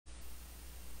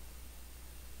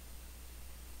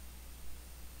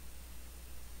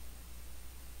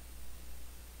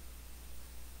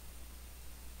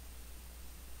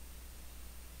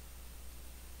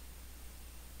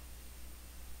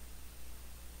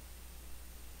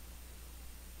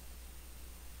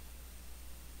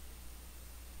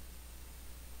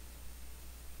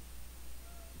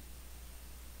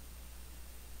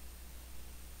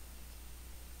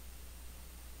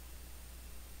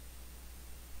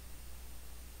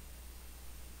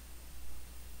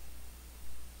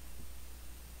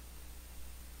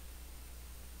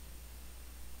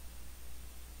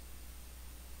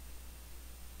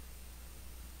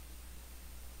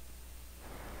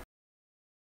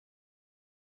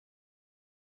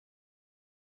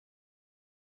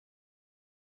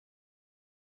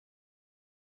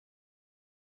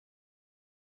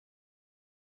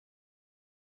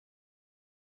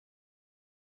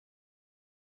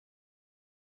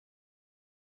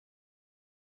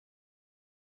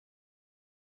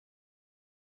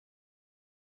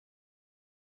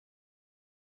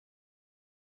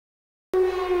Girl,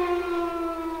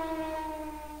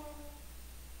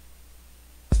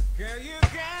 you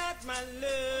got my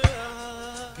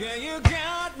love. Girl, you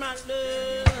got my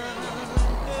love.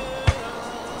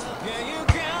 Girl, you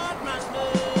got my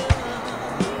love.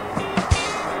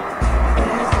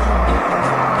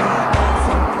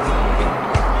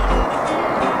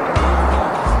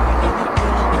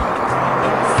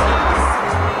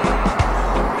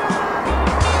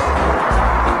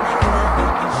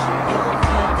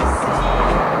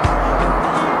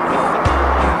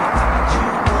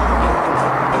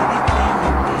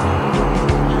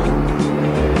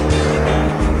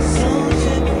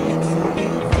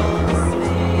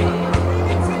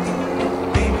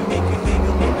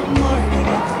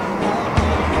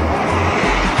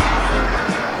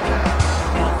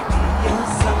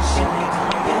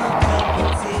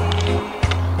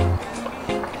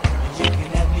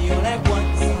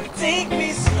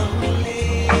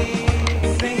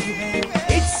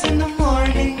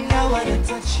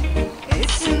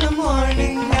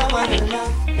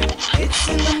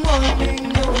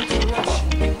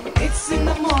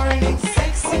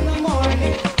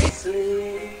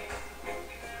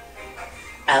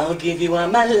 I'll give you all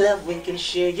my love, we can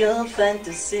share your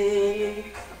fantasy.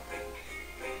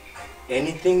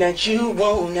 Anything that you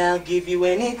want, I'll give you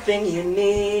anything you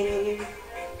need.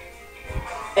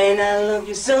 And I'll love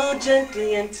you so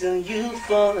gently until you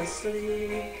fall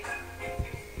asleep.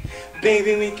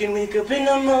 Baby, we can wake up in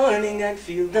the morning and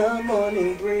feel the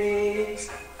morning breeze.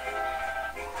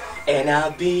 And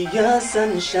I'll be your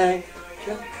sunshine.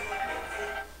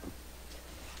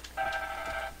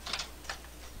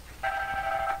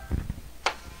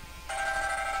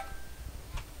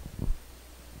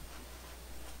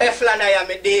 Eflan, I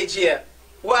am a DJ.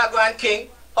 Wagwan King.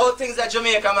 How things at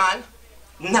Jamaica, man?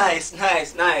 Nice,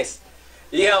 nice, nice.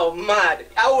 Yo, mad.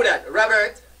 How that?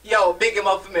 Robert? Yo, big him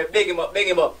up for me. Big him up, big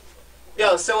him up.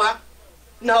 Yo, so what?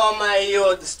 No, my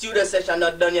yo, the studio session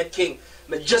not done yet, King.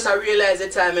 But just I realize the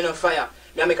time in a fire.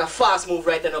 I make a fast move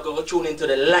right and I go tune into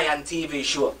the Lion TV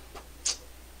show.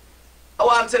 I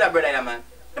want to that, brother, man.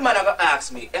 The man gonna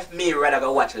ask me if me rather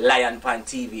go watch Lion Pan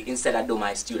TV instead of do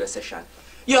my studio session.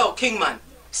 Yo, King, man.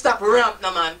 Stop ramp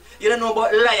now, man. You don't know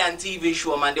about Lion TV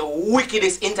show, man. The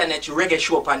wickedest internet reggae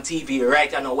show on TV right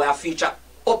now where I feature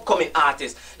upcoming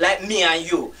artists like me and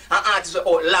you. And artists who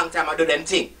out long time I do them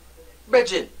thing.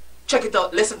 Virgin, check it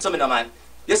out. Listen to me now, man.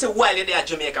 You see, while you're there at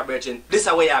Jamaica, Virgin, this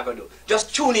is what you're going to do.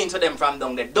 Just tune into them from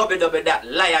down there.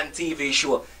 www.Lion TV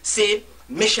show. See,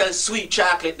 Michelle Sweet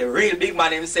Chocolate, the real big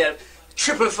man himself.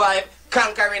 555,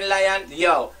 Conquering Lion.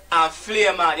 Yo. And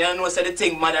Flare, man, you know say the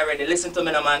thing mad already. Listen to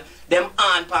me now, man. Them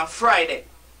on Friday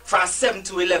from 7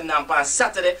 to 11 and on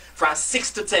Saturday from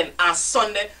 6 to 10 and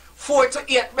Sunday 4 to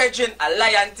 8 Virgin a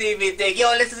Lion TV thing.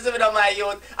 Yo, listen to me now, my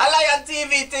youth. A Lion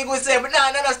TV thing we say, but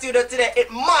nah, not a studio today.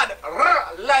 It mad.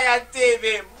 Lion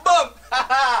TV. Boom.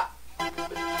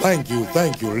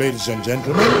 Thank you, ladies and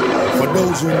gentlemen. For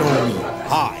those who know me,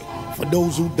 hi. For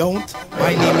those who don't,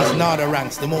 my name is Nada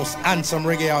Ranks, the most handsome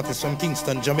reggae artist from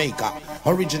Kingston, Jamaica.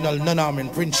 Original, non-arming,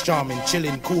 Prince Charming,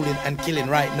 chilling, cooling, and killing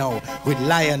right now with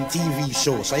Lion TV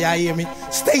show. So y'all hear me?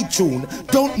 Stay tuned.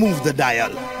 Don't move the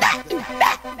dial.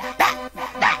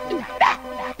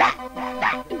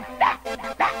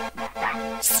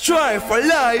 Strive for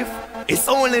life. It's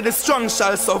only the strong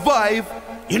shall survive.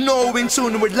 You know, in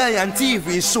tune with Lion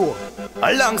TV show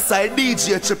alongside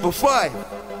DJ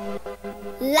Tripple5.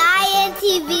 Lion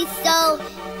TV show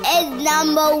is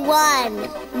number one.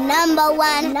 Number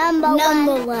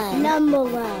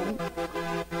one.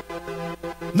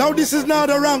 Now this is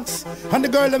Nada Ranks, and the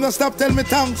girl them not stop tell me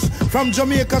thanks. From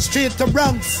Jamaica straight to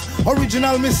Bronx,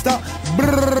 original Mr.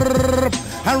 Brrrr.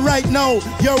 And right now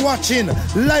you're watching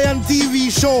Lion TV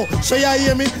show. So you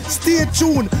hear me? Stay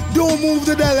tuned. Don't move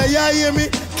the dial. You hear me?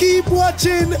 Keep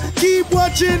watching. Keep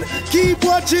watching. Keep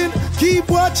watching. Keep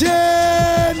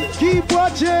watching. Keep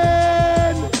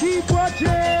watching. Keep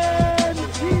watching.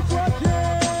 Keep watching.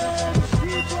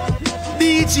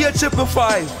 DJ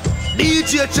Tripple5.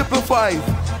 DJ Tripple5.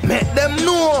 Make them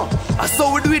know. I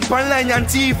saw we do it on Lion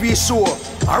TV show.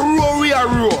 A roar, we a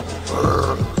roar.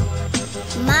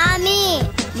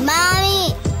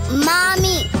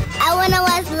 Mommy, I wanna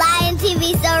watch Lion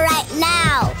TV show right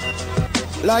now.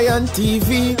 Lion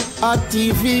TV, a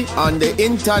TV on the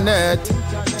internet.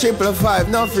 555,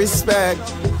 enough respect.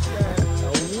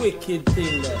 A wicked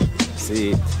thing there.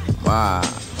 See, ma.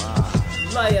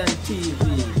 Lion TV.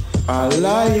 A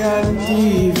Lion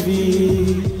TV.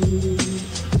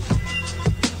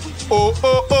 Oh,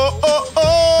 oh, oh, oh,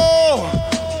 oh.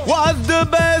 What's the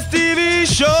best TV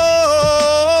show?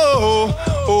 Oh,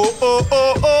 oh,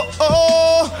 oh, oh,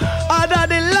 oh. Other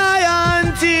than Lion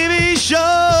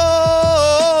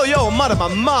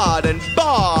Mad and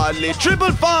Barley.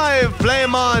 555, play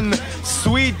man.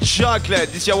 Sweet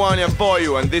chocolate. This your one here for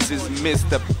you. And this is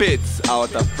Mr. Pitts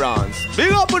out of France.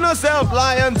 Big up on yourself,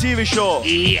 Lion TV show.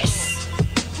 Yes.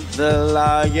 The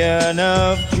Lion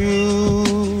of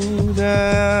Judah.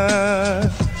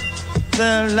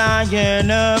 The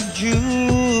Lion of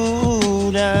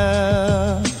Judah.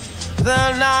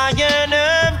 The Lion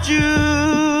of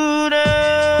Judah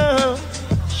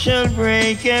shall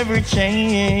break every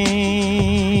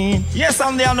chain. Yes,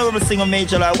 I'm the honorable singer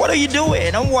Major Lion. What are you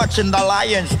doing? I'm watching the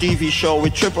Lions TV show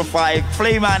with 555,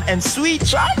 Flayman, and Sweet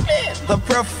Chocolate. The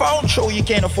profound show you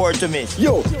can't afford to miss.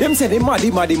 Yo, them say they mad.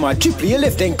 Triple, you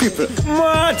left them cripple.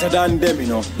 Madder than them, you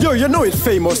know. Yo, you know it's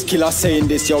famous killer saying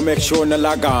this. Yo, make sure no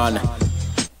lag on.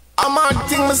 I'm a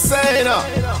thing me saying,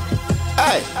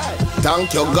 hey,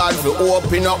 thank you God for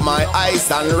opening up my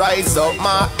eyes and rise up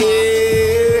my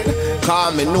head.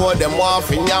 Cause me know them want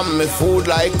to yam me food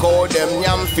like how them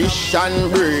yam fish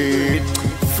and bread.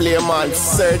 Flayman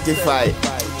certified.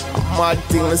 I'm a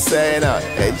thing me saying,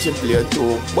 hey, Triple, you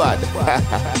too bad.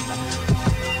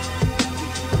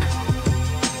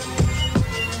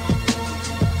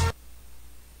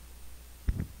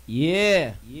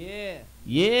 Yeah.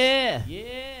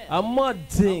 A mud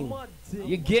thing.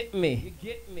 You get me?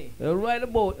 Right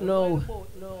about now,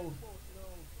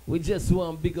 we just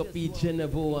want to big up each and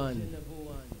every one.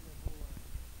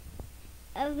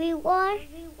 Everyone,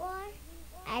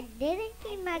 I didn't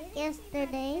come back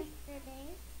yesterday.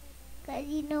 Cause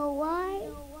you know why?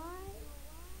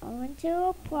 I went to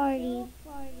a party.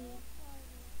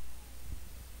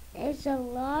 There's a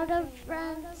lot of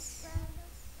friends,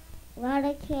 a lot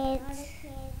of kids.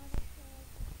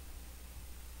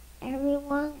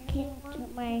 Everyone came to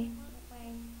my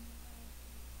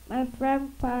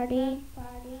friend party.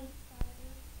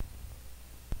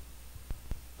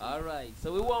 Alright,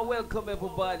 so we want to welcome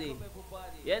everybody.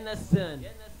 You understand?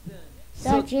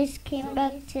 So I just came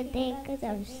back today because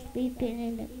I was sleeping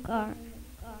in the car.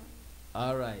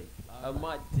 Alright, a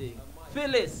mad thing.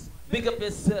 Phyllis, big up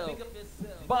yourself.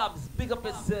 Bobs, big up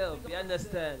yourself. You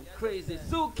understand? Crazy.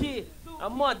 Suki, a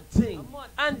mad thing.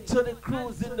 Anthony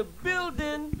Cruz in the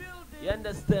building. You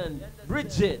understand?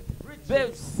 Bridget,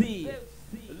 Bevsy,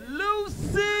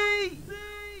 Lucy,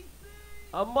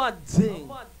 a mad thing.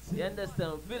 You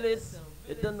understand? Phyllis,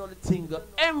 you don't know the thing.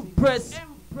 Empress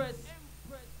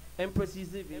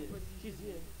is here. She's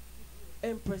here.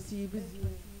 Empress Eve is here.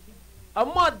 A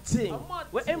mad thing.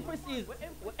 Where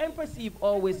Empress Eve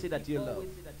always say that you love.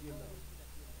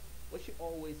 What she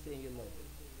always say you love?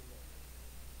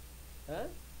 Huh?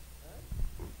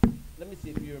 Let me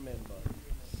see if you remember.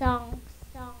 Songs.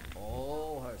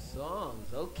 Oh, her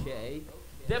songs. Okay.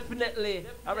 Definitely.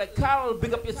 All right, Carol,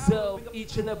 big up yourself,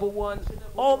 each and every one.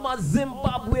 All my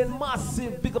Zimbabwean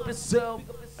massive, big up yourself.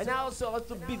 And I also have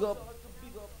to big up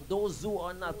those who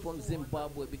are not from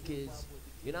Zimbabwe because,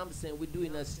 you know what I'm saying, we're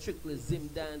doing a strictly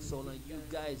Zimdancehall and you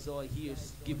guys are here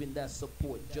giving that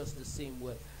support just the same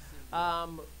way.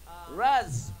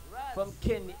 Raz from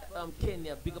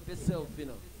Kenya, big up yourself, you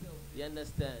know. You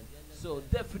understand? So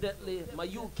definitely my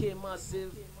UK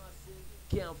massive,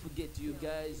 can't forget you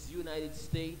guys, United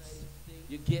States,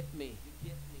 you get me.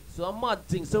 So a mad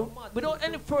thing. So without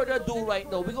any further ado right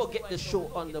now, we're gonna get the show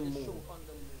on the move.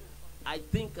 I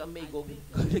think I may gonna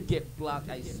get blocked,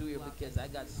 I swear, because I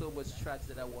got so much tracks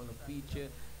that I want to feature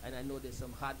and I know there's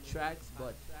some hot tracks,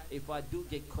 but if I do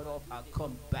get cut off, I'll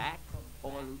come back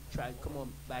or try to come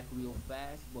on back real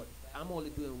fast, but I'm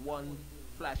only doing one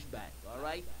flashback,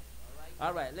 alright?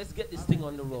 Alright, let's get this thing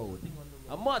on the road.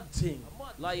 A mud thing,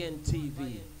 Lion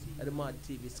TV, at the Mud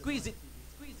TV. Squeeze it,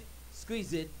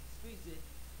 squeeze it.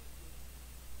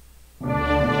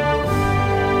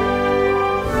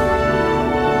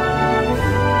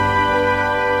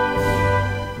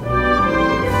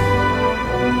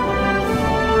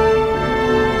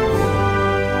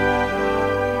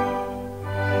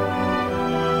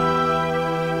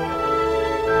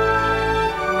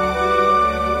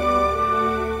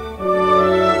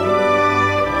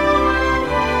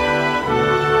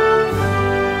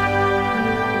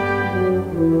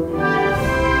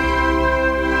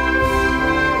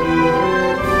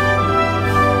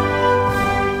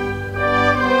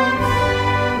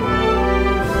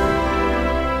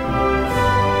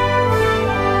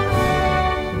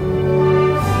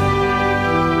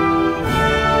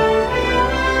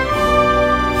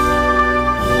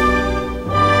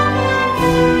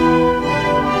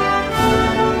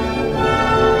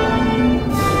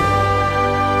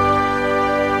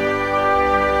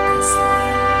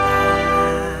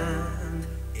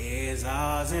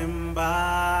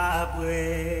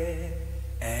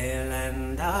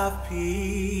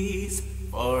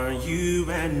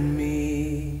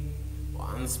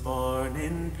 once born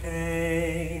in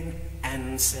pain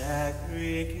and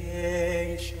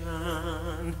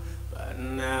segregation, but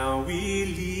now we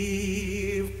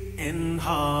live in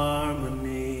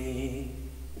harmony.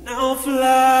 Now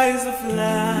flies the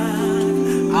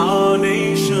flag, our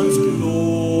nation's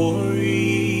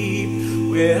glory.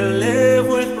 We'll live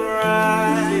with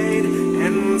pride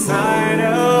inside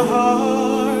our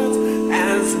hearts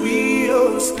as we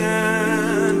all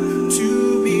stand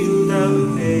to build a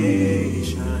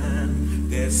nation.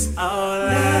 This our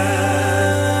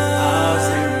land, our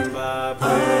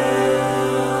Zimbabwe.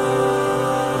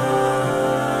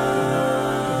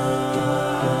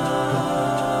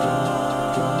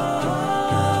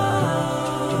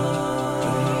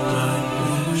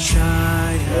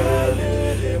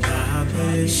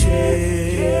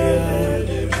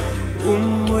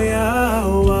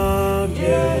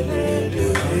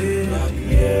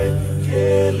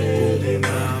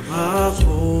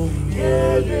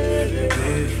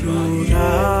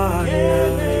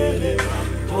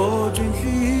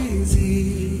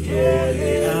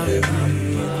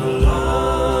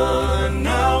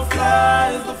 Now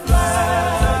flies the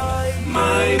flag,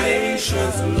 my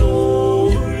nation's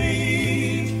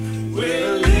glory.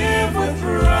 We'll live with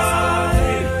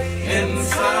pride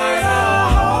inside our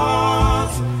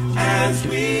hearts as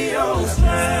we all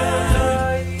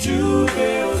stand to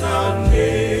build our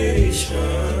nation.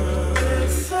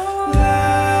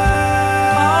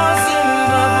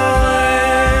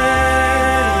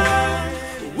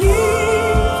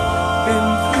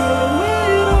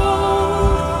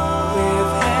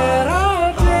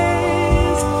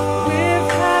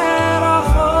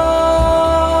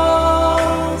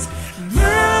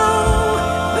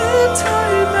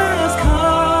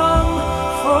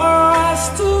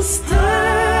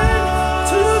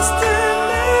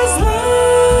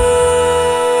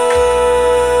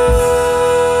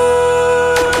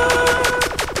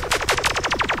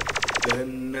 The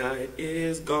night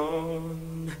is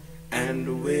gone,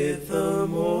 and with the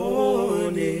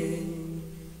morning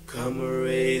come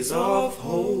rays of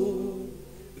hope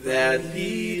that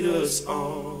lead us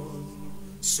on.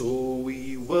 So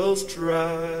we will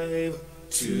strive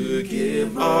to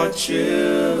give our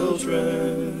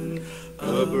children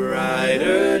a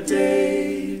brighter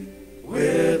day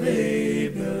where they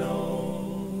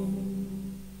belong.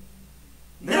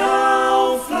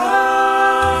 Now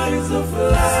flies the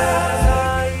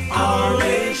flag, our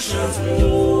nation's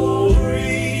glory.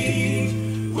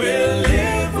 We'll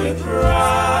live with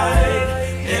pride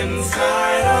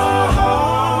inside our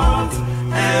hearts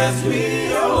as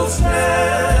we all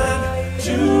stand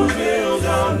to build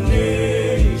our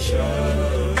nation.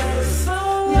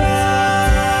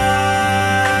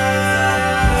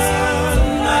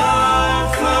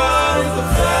 Now flies the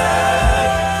flag,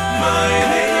 my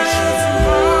nation's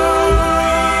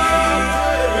glory.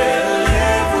 We'll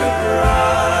live with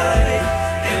pride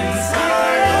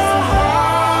inside our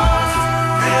hearts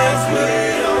as we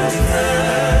all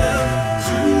stand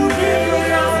to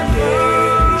build our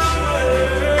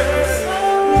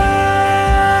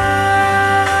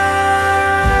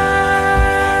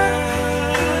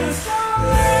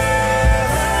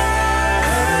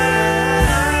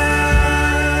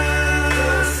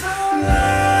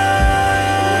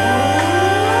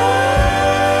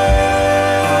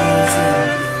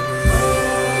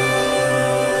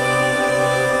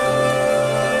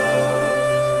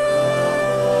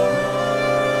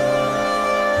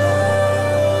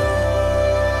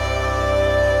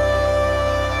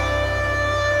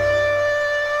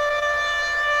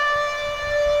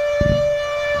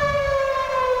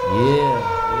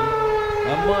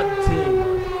Yeah, a mud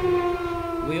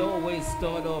thing. We always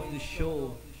start off the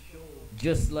show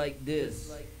just like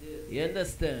this. You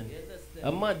understand?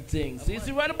 A mud thing. So you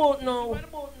see right about now,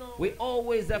 we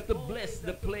always have to bless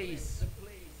the place.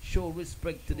 Show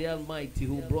respect to the Almighty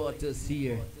who brought us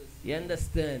here. You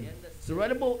understand? So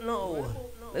right about now,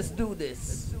 let's do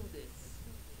this.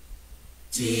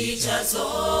 Teachers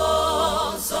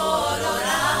all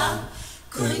sorora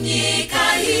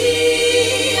kunyika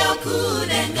hiyo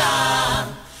kunenga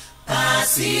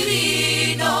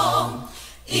pasirino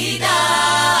idandaro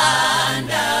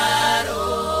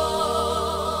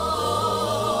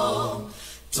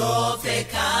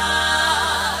tofeka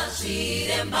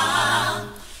jiremba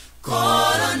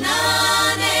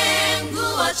koronane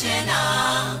nguochena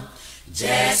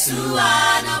Jesu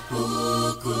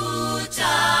anapukuta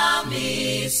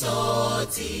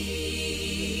misoti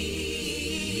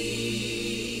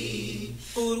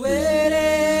Urwere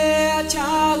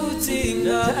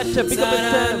chautinga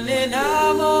Sarane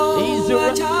namo Easy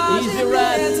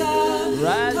Raz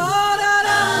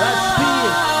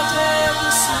Speed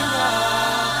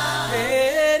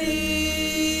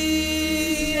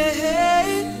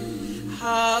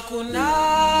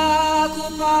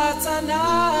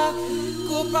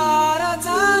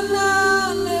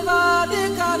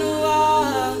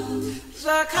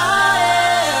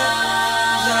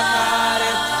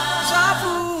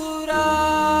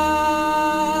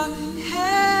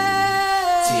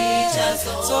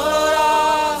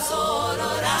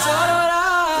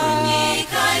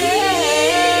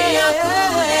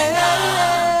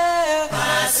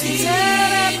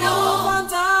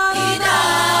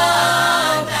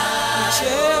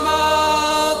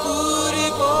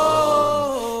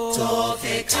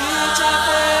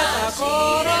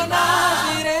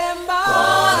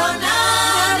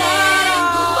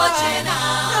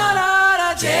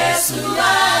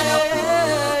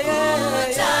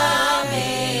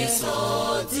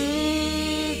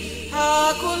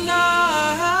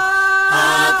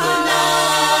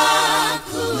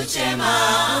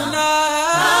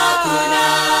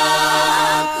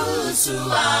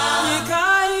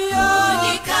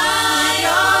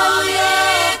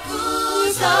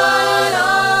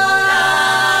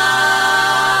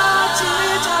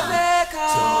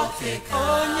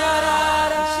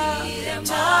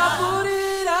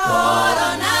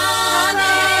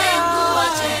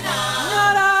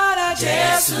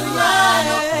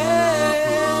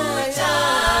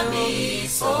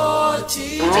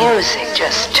Music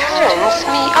just turns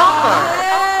me on.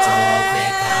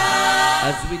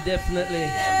 As we definitely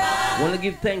want to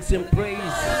give thanks and praise.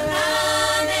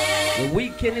 The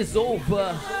weekend is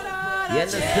over. You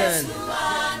understand?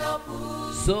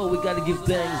 So we got to give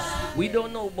thanks. We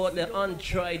don't know about the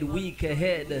untried week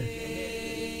ahead.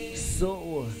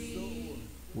 So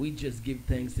we just give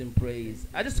thanks and praise.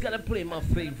 I just got to play my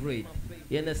favorite.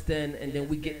 You understand? And then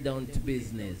we get down to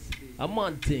business. I'm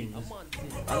on things.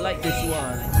 I like this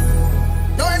one.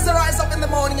 No, as I rise up in the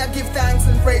morning, I give thanks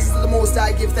and praises to the Most High.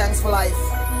 I give thanks for life.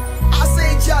 I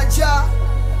say, Jaja,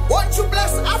 won't you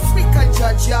bless Africa,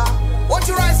 Jaja? Won't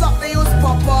you rise up the youth,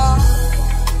 Papa?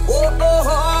 Oh, oh,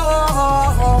 oh,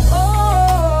 oh, oh,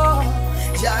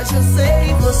 oh. Jaja,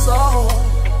 save us all.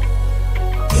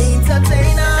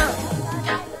 Entertainer,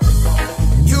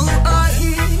 you are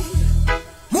here,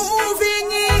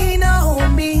 moving in our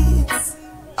midst.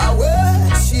 I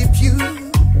worship you.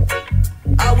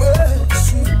 I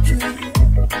worship you.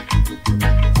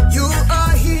 You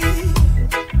are here,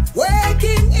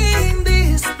 waking in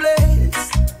this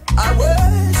place. I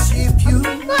worship you.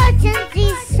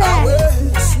 I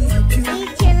worship you.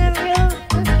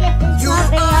 You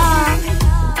are here,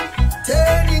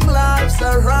 turning lives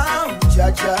around,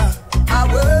 Jaja. I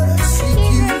worship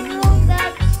you.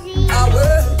 I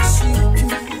worship you.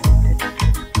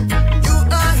 You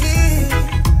are here,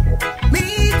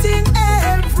 meeting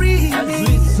every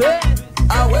need.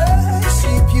 I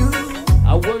worship you. I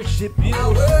worship you. I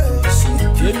worship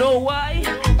you. You know why?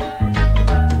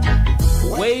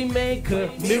 Waymaker,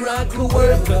 miracle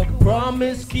worker,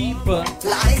 promise keeper,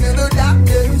 light in the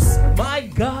darkness. My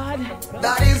God,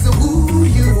 that is who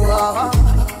you are.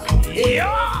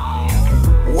 Yeah.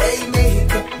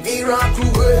 Waymaker,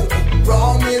 miracle worker,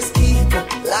 promise keeper,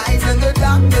 light in the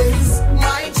darkness.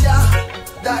 My God,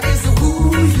 that is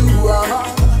who you are.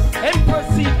 And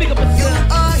proceed, big up a you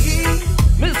are here,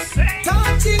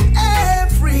 touching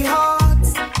every heart.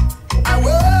 I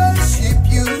worship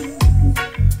you.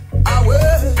 I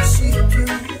worship you.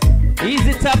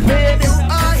 Easy to pay. You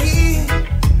are here,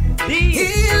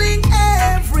 healing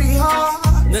every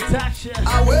heart. Natasha,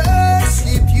 I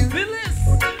worship you. Phyllis,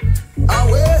 I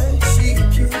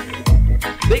worship you.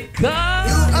 Because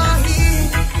you are here,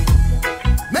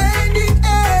 mending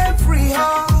every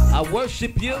heart. I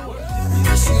worship you.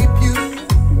 Worship you.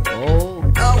 Oh,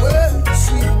 I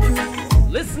worship you.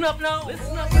 Listen up now.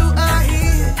 Listen up. You are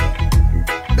here,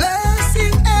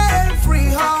 blessing every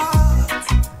heart.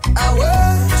 I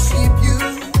worship you.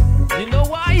 You know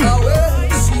why? I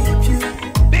worship you.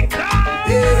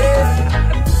 Because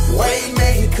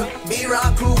Waymaker,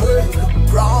 miracle worker,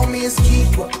 promise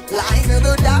keeper, light in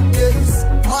the darkness.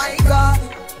 My God,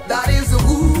 that is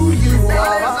who you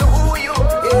are.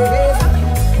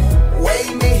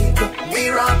 Waymaker,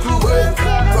 miracle worker,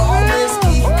 promise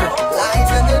keeper, light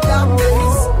in the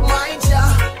darkness. My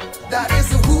God, that is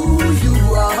who you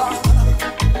are.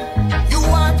 You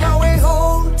wipe away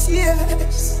all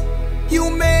tears. You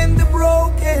mend the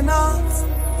broken hearts.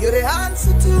 You're the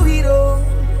answer to it all,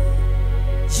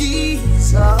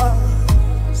 Jesus.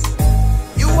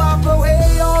 You wipe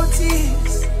away all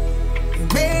tears. You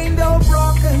mend the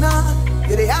broken heart.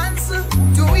 You're the answer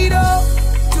to it all,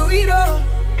 to it all.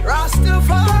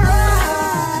 Rastafari.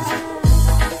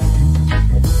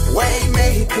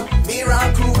 Waymaker,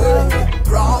 miracle worker,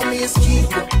 promise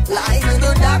keeper, light in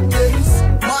the darkness.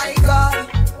 My God,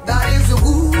 that is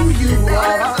who you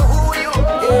are.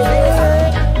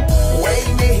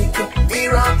 Waymaker,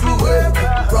 miracle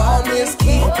worker, promise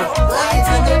keeper, light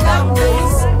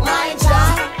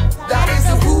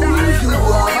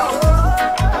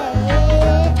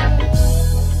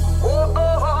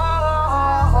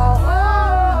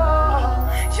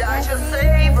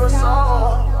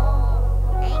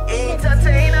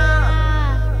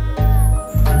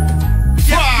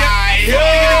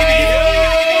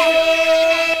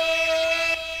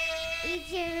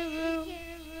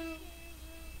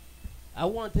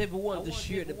want everyone to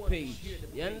share the page.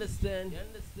 You understand?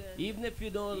 Even if you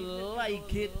don't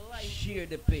like it, share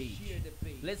the page.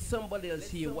 Let somebody else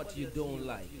hear what you don't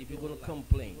like if you're going to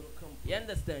complain. You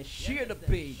understand? Share the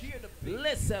page.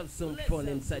 Let's have some fun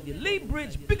inside the Lee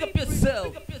Bridge. Pick up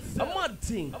yourself. A mud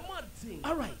thing.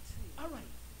 All right.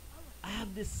 I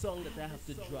have this song that I have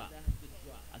to drop.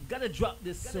 I gotta drop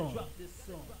this song.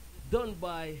 Done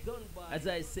by, as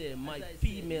I say, my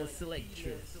female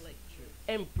selectress,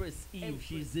 Empress Eve.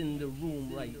 She's in the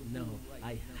room right now.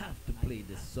 I have to play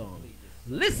this song.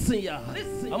 Listen, y'all.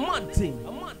 A mad thing.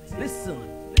 Listen.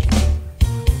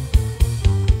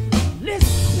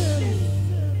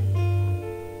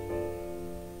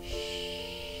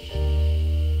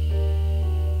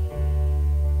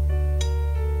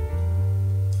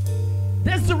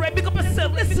 That's the right. Pick up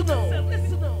yourself. Listen now.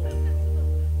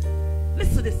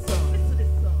 Listen to this song.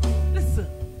 Listen.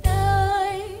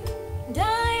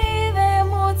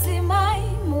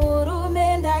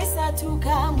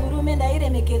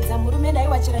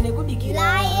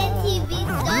 Lion TV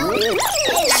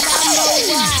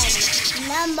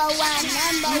number one.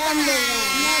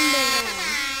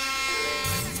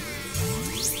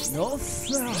 No,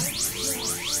 sir.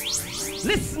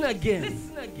 Listen again.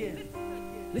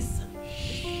 Listen.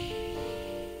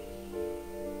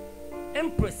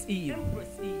 Empress Eve.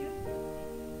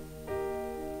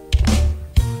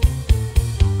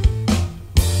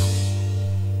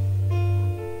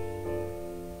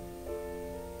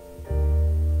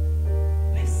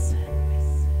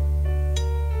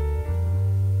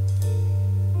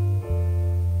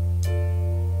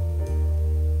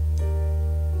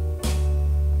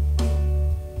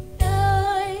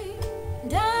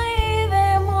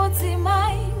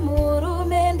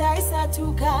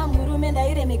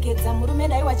 murume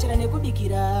ndaiwachira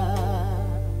nekubikira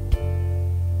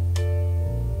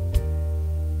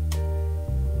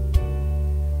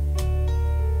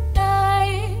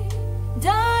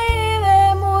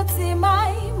ndaive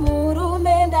mudzimai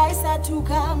murume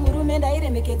ndaisatuka murume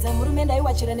ndairemekedza murume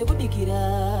ndaiwachira nekubikira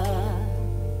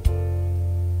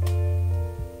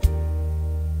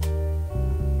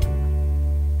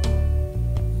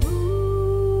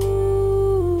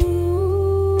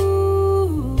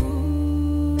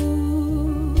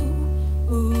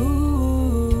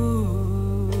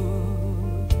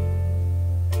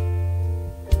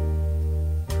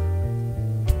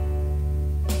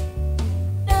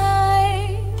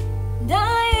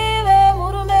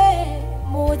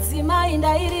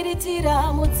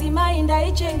mudzimai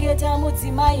ndaichengeta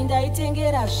mudzimai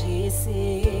ndaitengera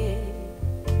zvese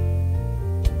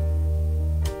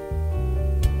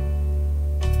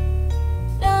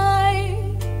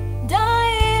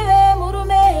ndaive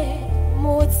murume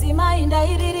mudzimai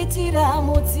ndairiritira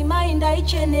mudzimai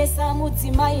ndaichenesa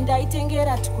mudzimai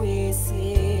ndaitengera twese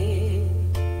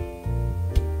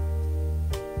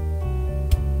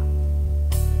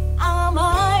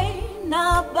amai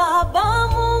nababa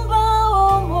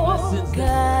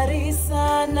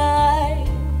garisanai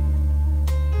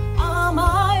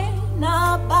amai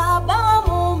na baba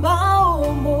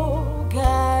mumbaumo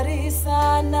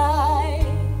garisanai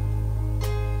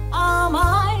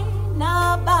amai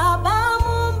na baba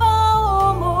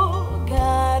mumbaumo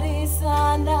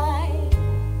garisanai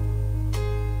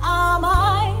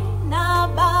amai na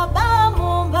baba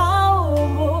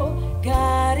mumbaumo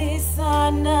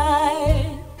garisanai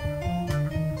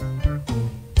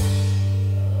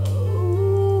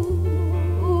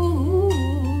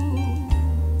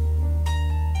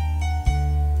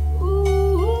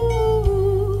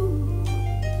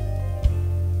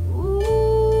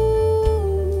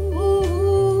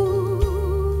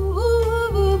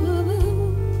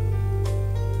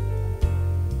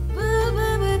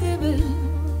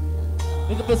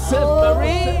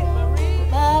Marie.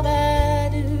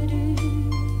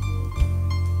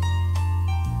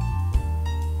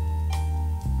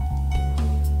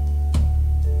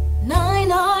 Nai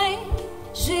nai,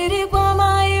 shiri kwa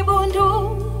maibundu,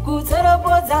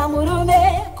 kutsaropodza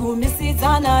murume,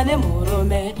 kumisidzana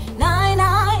nemurume. Nai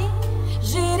nai,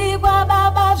 shiri kwa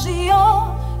baba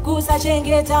zviyo,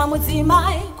 kusachengeta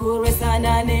mudzimai,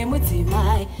 kurwisana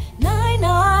nemudzimai. Nai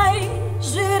nai,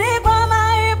 shiri kwa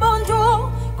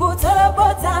maibundu,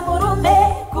 kutsaropodza murume,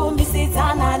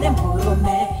 kumisidzana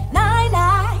nemurume. Nai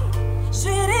nai,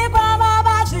 shiri kwa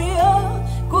baba zviyo,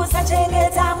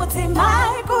 kusachengeta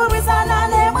mudzimai, kurwisana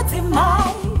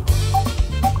nemudzimai.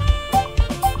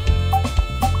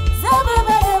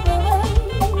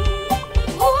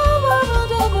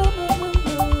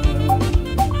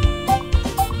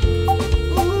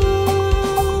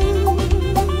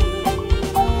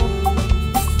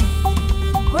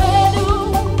 Kwedu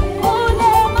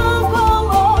une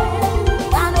makomo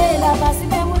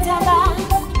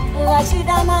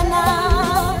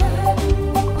sana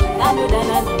Nano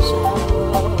dana nisha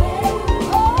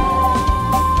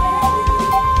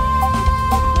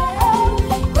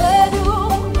Kwedu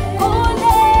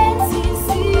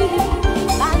kunetisi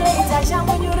Nano itasha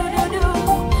munyurududu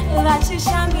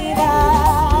Lachishamira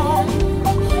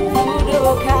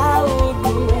Mudo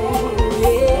kaudu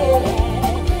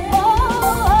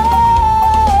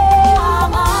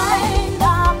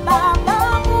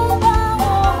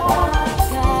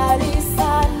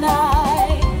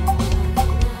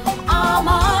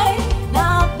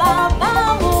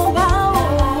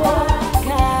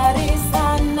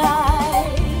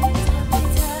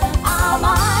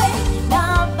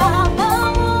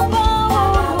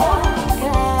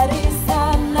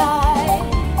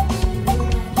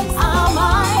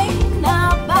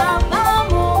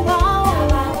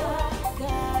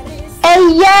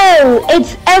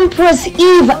It's Empress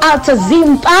Eve out of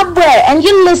Zimbabwe, and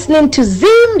you're listening to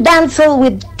Zimdancehall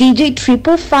with DJ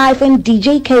Tripple555 and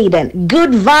DJ KAIDEN.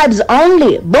 Good vibes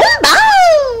only. Boom,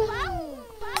 boom!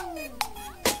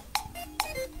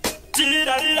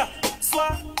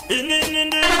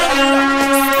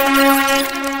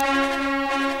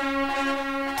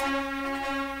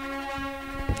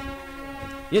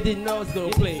 You didn't know I was gonna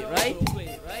play it, right?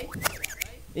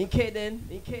 In KAIDEN.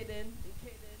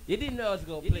 You didn't know I was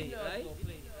gonna play it, right?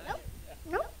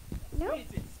 No.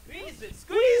 Squeeze it.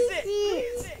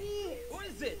 Who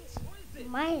is it?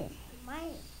 Mine.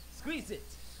 Squeeze it.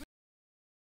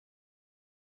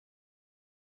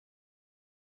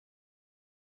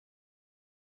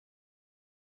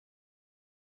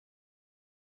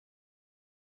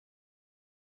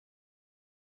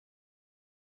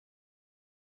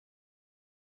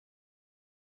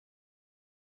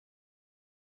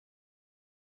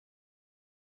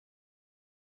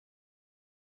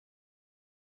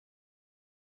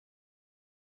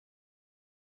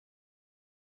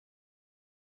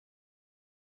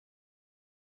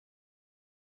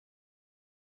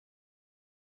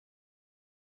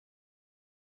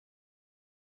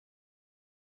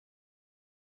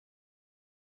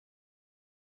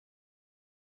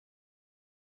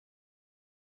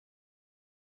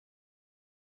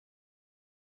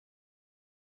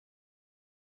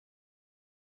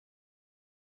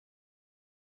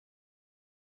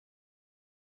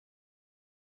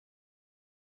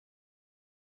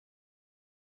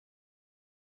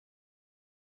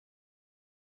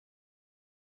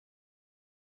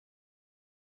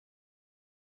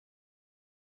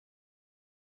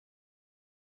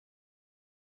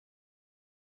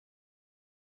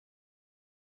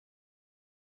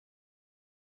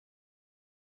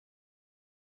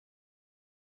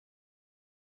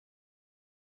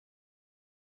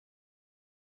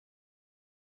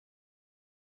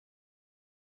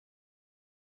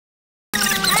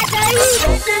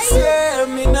 Yeah,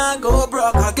 me not go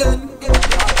broke again.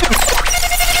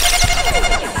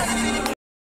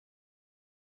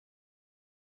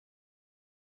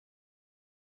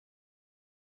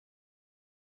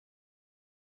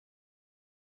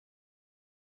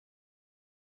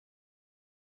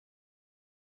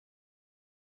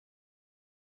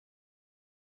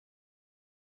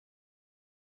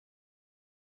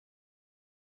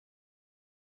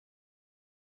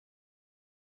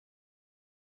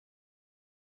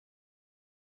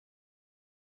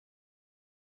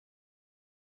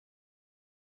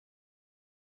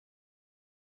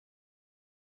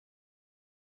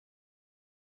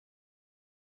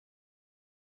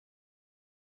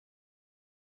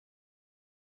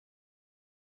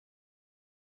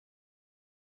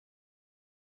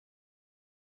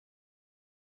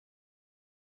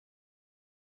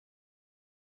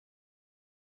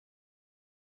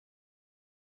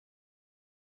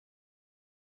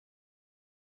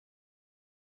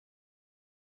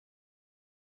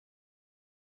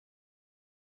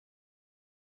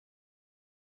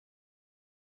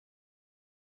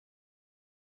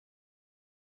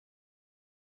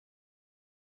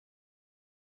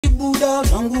 Buda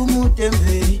vangu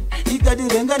mutemberi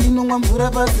ikadirenga linongwa mvura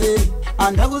paseri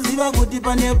andakuziva kuti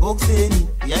pane boxeni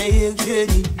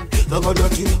yaiyeksheni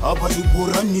vakadati apa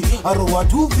chiburani arowa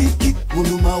 250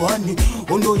 munhu mawani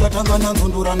ondo yatangana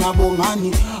nzondora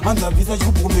nabongani anzabvisa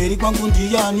chikumberi kwangu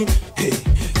ndiyani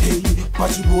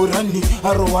pachiburani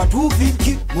arowa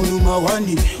 250 munhu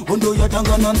mawani ondo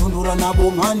yatangana nzondora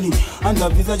nabongani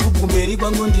anzabvisa chikumberi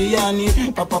kwangu ndiyani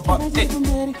papapa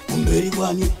kumberi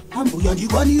kwani ambuya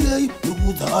ndikwanirei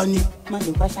nikudzani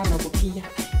manje kwashana kupiya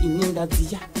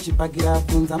inendadziya chipagira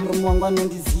kunza murume wangu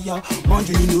anondiziya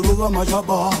manje ninorova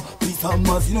machaba pisa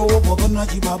mazino wobwakana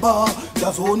chibaba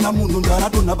ndazoona munhu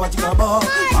ndaratona pachikaba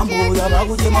mamboya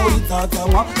vakuchema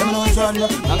ulidzadzamwa aminoshanda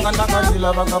anga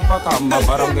ndakazvila vakapakamba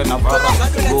varangena vara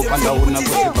ndopandaona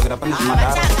kuchipagira pane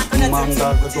chimadara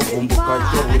mwanga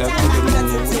kutogomboka chorwira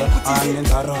kundemuuya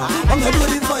anenzara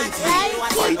angadorifaiti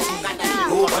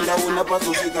ndopandaona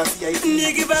pazosvika siyaiti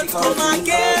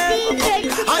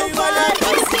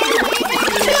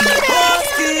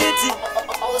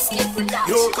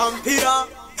Yo kampira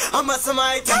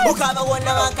amasamaita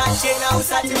ukabawona vakachena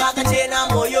usati vakachena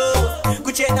moyo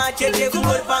kuchena chete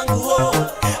kungori panguwo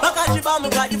vakazviba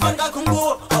mukati panga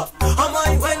kunguwo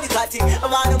amai wendikati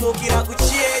vanomukira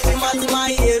kuchieti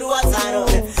madzimai eruwadzano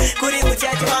kuri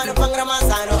kucheti vanopangira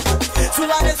mazano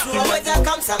zuva nezuva moita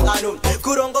kamusangano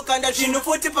kurongokanda zvinhu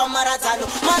futi pamaradzano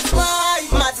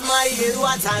madzimai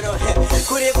eruwadzano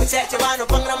kuri kucheti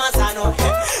vanopangira mazano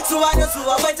zuva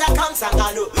nezuva moita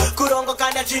kamusangano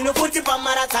kurongokanda zvinhu futi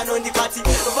pamaradzano ndikati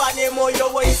vane moyo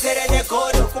woizere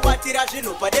negono kubatira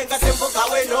zvinhu padenga semboga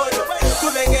wenono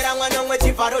kuvengera mwana umwe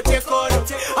chivharo chekono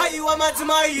aiwa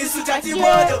madzimai isu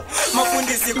tatimono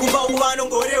mafundisi kumba uku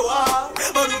vanongorewa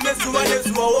varume zuva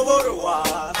nezuva wovorowa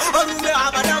varume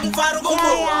havana mufaro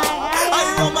kumbowa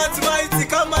aiwa madzimai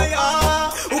tsikamaya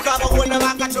ukavaona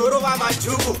vakatorova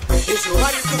majuku izvo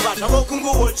vari kumba zvavo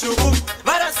kunguwo tsvuku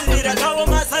varasirira ngavo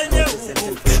masaine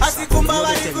huku asi kumba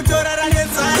vari kutorara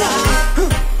nenzara.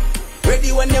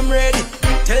 Ready when them ready,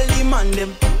 tell the man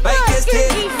them by case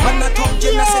steady. Man a talk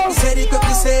gym, I said me said it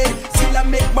quickly said. Still I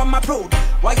make mama proud.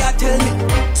 Why you tell me?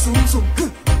 Soon,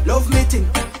 love meeting.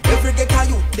 Every get a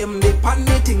youth them they pan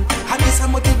meeting. And this a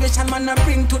motivation man a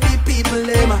bring to the people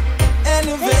them.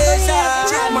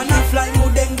 Innovation. Man a fly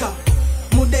mudenga.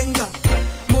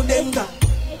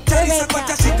 Teresa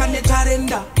kwata shika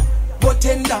netarenda.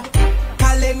 Botenda,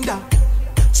 calendar.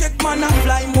 Check man a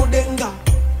fly mudenga.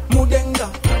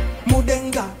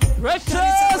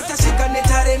 Precious shika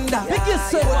netarenda.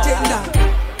 Botenda,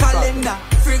 calendar.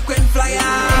 Frequent flyer.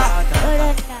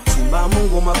 Simba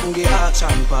mungu makunge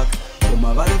action pack.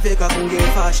 Uma varifeka kunge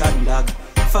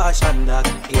fashion dag,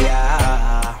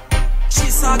 yeah. She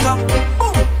saga,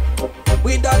 boom.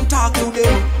 We don't talk to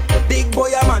them. Big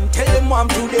boy a man, tell them what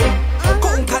to them.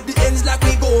 Conquer the ends like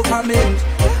we government.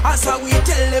 As how we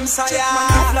tell them, say,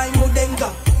 fly mudenga.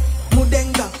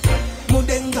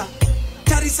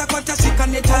 Tarisa kwata shika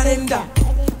netarenda.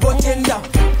 Botenda,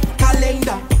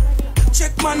 calendar.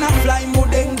 Check man a fly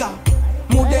mudenga.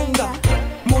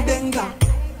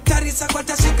 Tarisa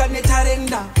kwata shika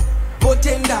netarenda.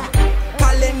 Botenda,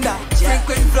 calendar.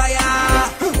 Frequent flyer.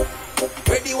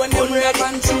 Ready when you're ready.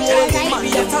 Tell me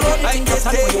that's a road I just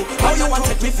for you. How you want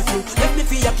to take me for you? Let me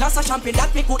feel a glass of champagne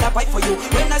that me could have buy for you.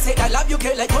 When I said I love you,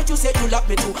 girl, like what you said you love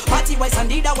me too. Party wise and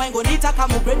need a wine, go need a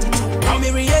come great too. Now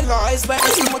me realize when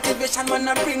it's motivation man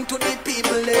I bring to the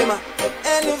people them.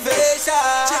 Innovation.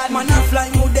 Check man I fly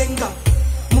mudenga.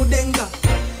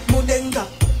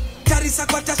 Tarisa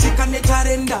kwata shika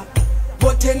netarenda.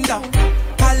 Botenda,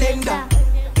 calendar.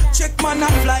 Check man I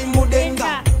fly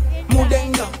mudenga.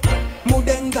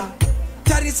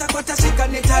 Tarisa kwata shika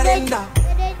netarenda.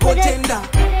 Botenda,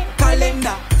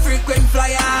 calendar. Frequent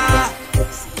flyer.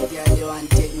 Yeah, you want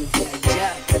to take me for a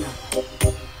jack,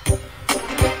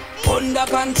 under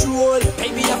control,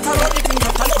 baby, after all the things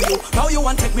I've done for you. Now you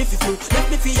want to take me for food. Let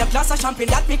me feel a glass of champagne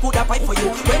that me could have buy for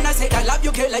you. When I said I love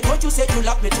you, girl, like what you said you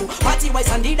love me too. Party wise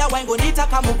and need a wine, go need a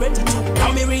come great too.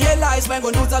 Now me realize when go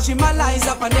lose as she malize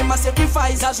up and them a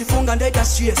sacrifice as she funga and data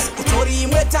stress. Utori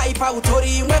imwe type,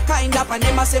 utori imwe kind up and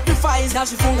them a sacrifice as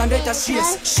she funga and data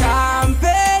stress.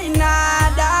 Champagne,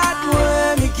 that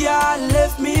way me girl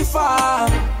left me far.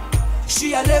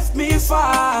 She a left me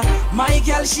far. My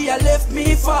girl, she a left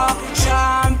me far.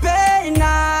 Champagne,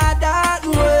 that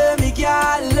way me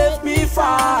girl left me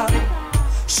far.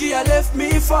 She a left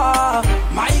me far.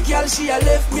 My girl, she a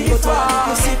left me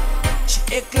far. She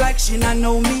act like she not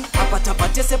know me.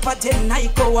 Apata se patena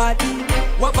iko wadi.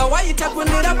 Wapa waita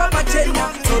kunura baba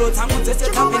tena. Toro tangu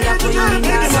zese tapenda kuyina.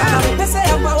 Pese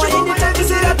ya pa waini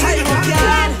takisira taimu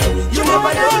girl. You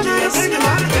never know this.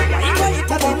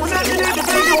 Waita kunura baba tena.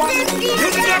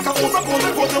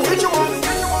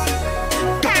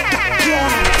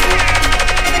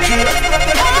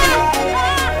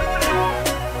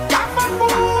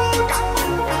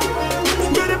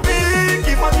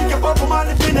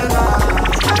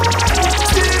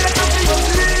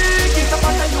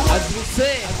 As we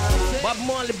say, Bob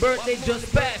Marley's birthday just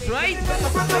passed, right?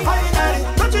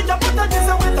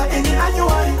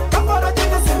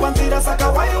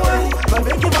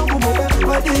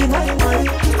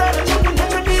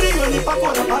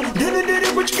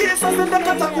 senda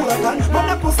katakura kan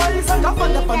Mana kusaisa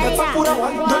kafanda panda takura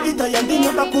wan No ita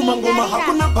yandinyo takuma ngoma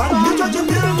hakuna pan Nicho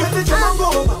jimbiru kete chema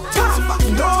ngoma Kafa,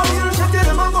 ndo iru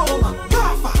shetere mangoma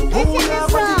Kafa, huya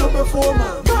wati no performa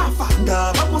Kafa,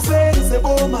 ndaba kuseri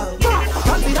seboma Kafa,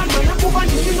 kanzira mwana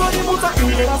kufani Nori muta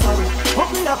kungera saru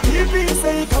Hokira pipi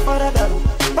sei kaparadaru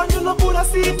Banjuno pura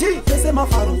city, pese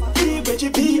mafaru Ibe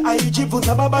chipi, aichi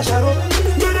vunza baba sharo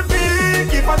Nere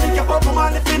piki, patike popo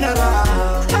mani finera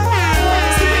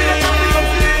Sibire champion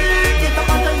league,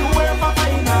 itapata yuwe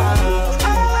mafaina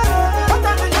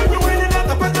Pata nyanyi wini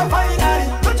neta pete fainari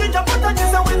Nochinja pata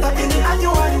nisa wita ini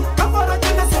anyuari Kafara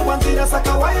kene se wanzira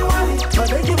saka waiwari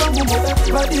Madegi bangu moda,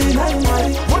 badina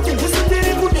imari Wote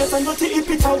jisitiri kudesa njoti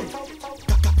ipi town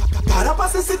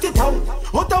Parapase city town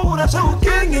Ota ura shau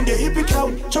king in the hippie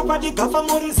town Chopa di gafa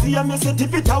morisi ya mese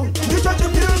tipi town Nisha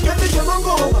chipiru keti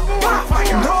chemangoma Gafa,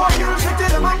 no hiru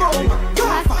shetere mangoma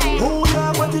Gafa,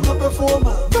 huya wati no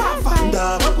performa Gafa,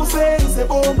 ndaba kusei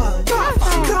seboma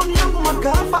Gafa, crown yangu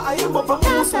magafa Ayimbo pa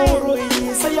musoro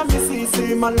Isa ya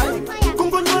misisi malaika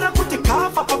Kungonyora kuti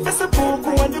kafa Pa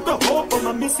Facebook wanipe hopo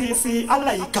ma misisi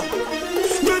alaika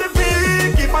Nyuri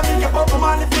piki pa minge popo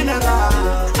mani finera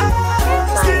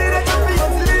Sire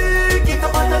Champions League,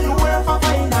 itapata UEFA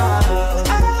final.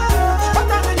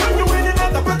 Pata nyanyi wini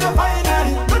neta pete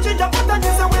finali. Nochinja pata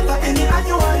nisa weta ini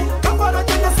anyuari. Kafara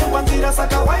kene se wanzira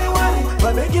saka waiwari.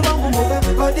 Babeki bangu mobe,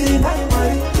 badina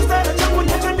imari. Sire changu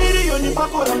nyeche milioni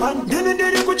pakora man.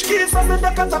 Dini kuchikisa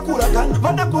senda katakura kan.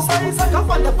 Vada kusaisa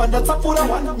kafanda panda tapura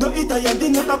wan. Do ita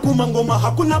yandine takuma ngoma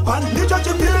hakuna pan. Nicho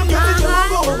chipiru kiti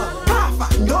chemangoma. Kafa,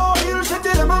 ndo iru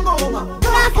shetere mangoma.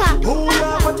 Kafa, huya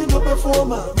wati no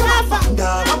performa. Kafa,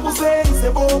 ndaba kusei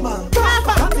seboma.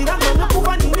 Kafa, kanzira nana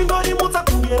kufa nini ngori muta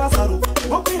kungera saru.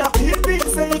 Wapira pipi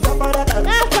sei kaparadaru.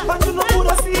 Banjuno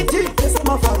pura city, pese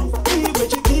mafaru. Ibe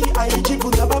chiki, aichi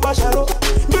kunza baba sharo.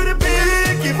 Ndiri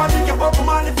piki, patike popo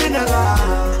mani finera.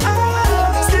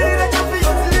 Sire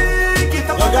Champions League,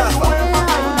 itapata UEFA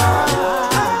final.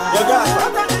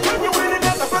 Pata nyanyi wini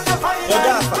neta pete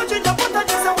final. Nochinja pata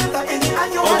nisa weta ini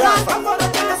anyuari. Kafara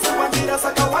kene se wanzira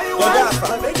saka waiwari.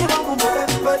 Babeki bangu mobe,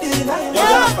 badina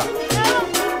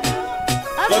imari.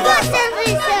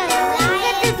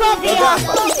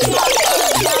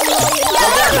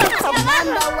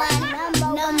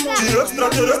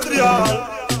 Extraterrestrial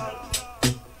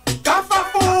Kafa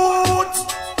foot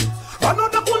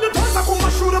Vanoda kundi tosa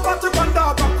kumashure Pate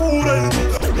kwanda bakure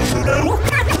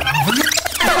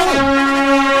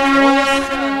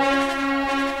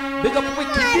Big up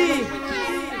Wicked D.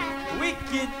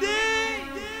 Wicked D.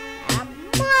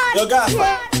 Yo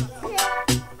Gafa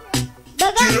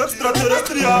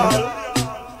Extraterrestrial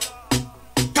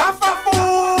Kafa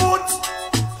foot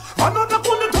Vanoda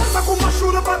kundi tosa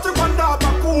kumashure Pate kwanda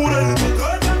bakure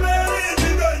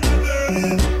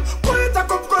Poeta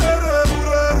kopkorere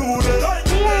rure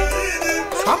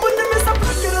Amune misa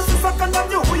prakira sisakanda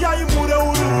nyuya imure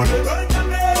urure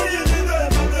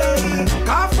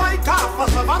Kafa ikafa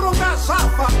savaronga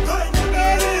shafa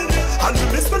Andi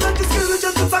mispena kisiru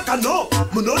jetu sakano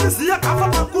Munoni siya kafa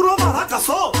makuro maraka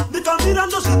so Nikamira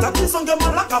ndo shita kisonge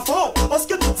malaka fo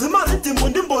Oske nizima riti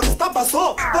mundi mbori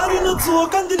stabaso Bari nutsuo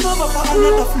kandi nova pa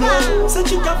another flow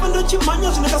Sechi kafa ndo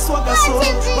chimanya jineka swaga so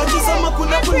Wajizama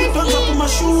kuna kunitonza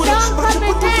kumashura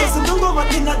Pachiputu kezi ndongo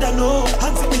wakina dano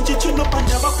Hansi ichichino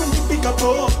panjaba kundi piga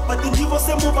po Pati ndivo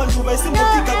semu banduba isi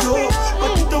mufika jo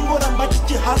Pati tongora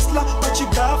mbachichi hasla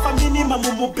Pachigafa minima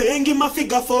mumubengi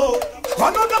mafiga fo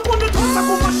Vanoda kundi tonza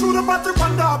kumashura Pati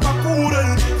kwanda bakure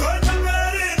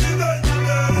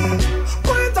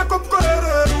Poeta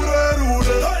kopkorere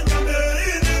rure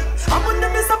Amune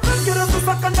misa prakira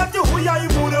susakanda huya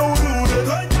imure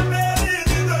urure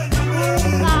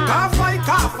Kafa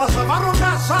ikafa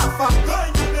savaronga shafa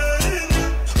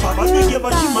Pavanenge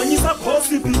vachimanyisa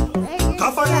posibi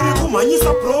Kafa iri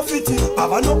kumanyisa profiti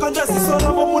Pavanokanda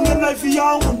zisoravo mune life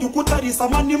yangu Ndikutarisa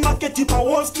mani marketi pa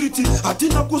Wall Street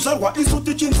Hatina kuzarwa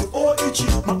isuti chinzi oichi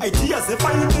Ma ideas e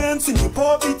finance ni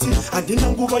poverty Andina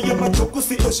nguva ye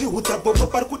machokusi eshi hutabobo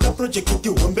Parkuta project iti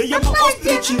humbe ye ma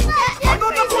ostrichi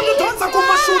Vanota kundi tonza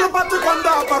kumashure Pati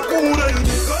kwanda bakure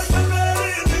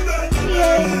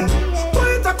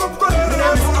Poeta kopkorere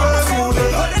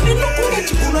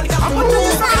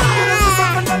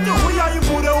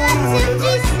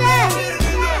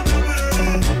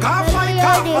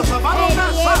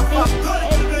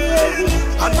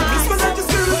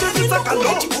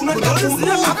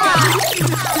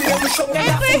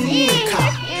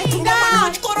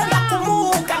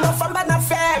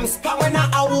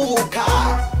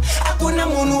Hakuna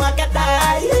munu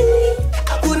akadai,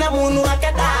 hakuna munu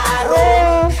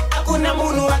akadaro, hakuna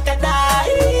munu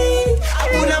akadai,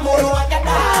 hakuna munu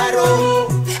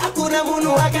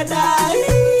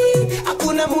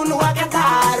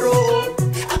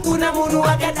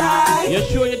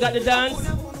got the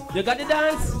dance? You got the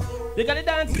dance? You got the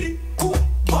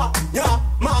dance?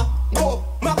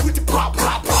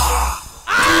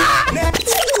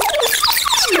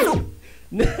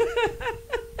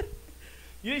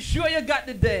 You sure you got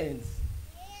the dance?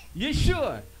 You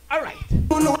sure? All right.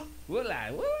 We'll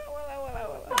lie.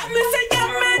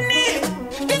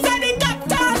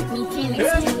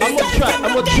 I'm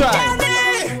gonna try.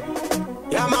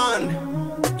 Yeah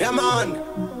man.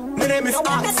 My name is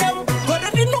Axel.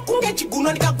 Korino kunge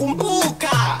chiguno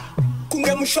nikakumbuka.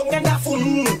 Kunge mshonga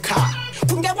ndafunuka.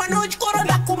 Kunge mwana uchikoro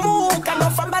nakumuka.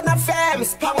 Nofamba na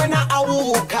fems pamwe na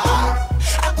awuka.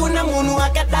 Hakuna munu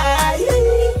akadai.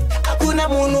 Hakuna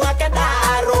munu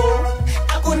akadaro.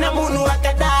 Hakuna munu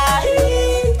akadai.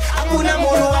 Hakuna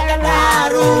munu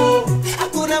akadaro.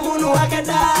 Hakuna munu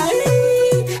akadai.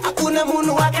 Hakuna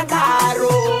munu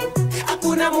akadaro.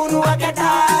 Hakuna munu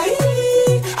akadai.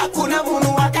 Hakuna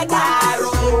munu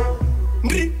akadaro.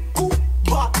 Ndiku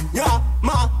ba ya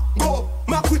ma go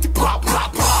makuti pa pa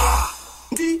pa.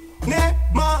 Ndi ne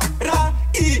mara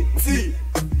izi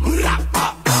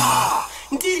rapa.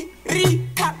 Ndi ri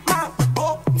kama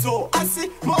bonzo asi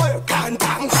moyo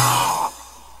kandanga.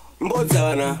 Mboza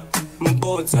wana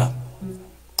mboza.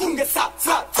 Kunge sa.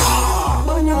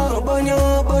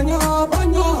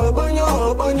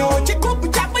 Bonyo chikupu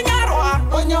chapanyarwa.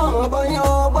 Bonyo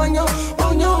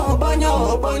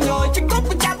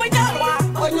chikupu chapanyarwa.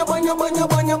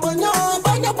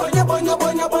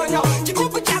 Bonyo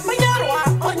chikupu chapanyarwa.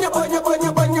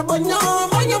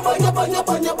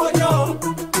 Bonyo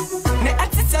ne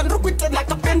atisa nrukwite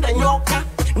nakapenda nyoka.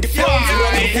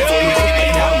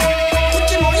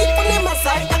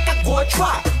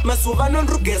 Masuva non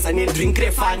rugeza ni drink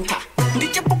refanta.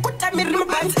 Ndichapukuta mirno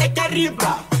bands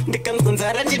ekariba.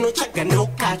 Ndikanzonzara ndinochaga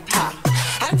nokata.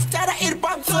 Hanstara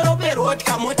irbam soro berot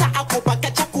kamota akopa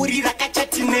kachakurira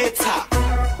kachatineta.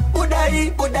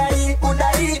 Budai.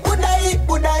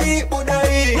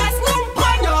 Nasnum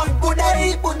panyo.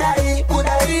 Budai.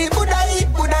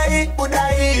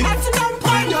 Nasnum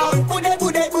panyo. Budai.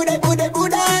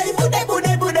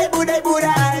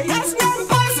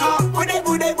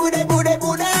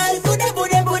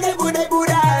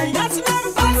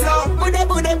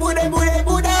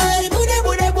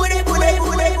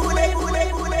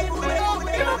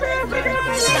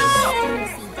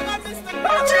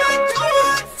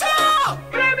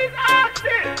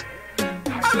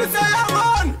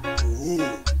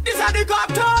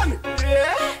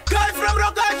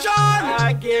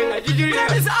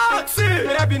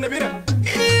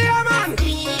 Yeah, man.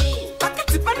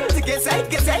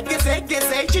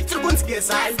 Gezai, chitriguns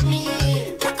gezai.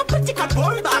 Chakapatika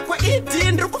bomba kwa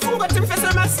idi ndrukufunga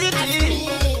timfesa masiti.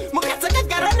 Mukataka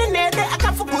garane nede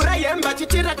akafukura yemba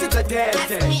chitira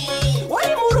tizadete.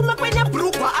 Wai muruma kwenya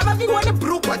brugwa abaviwane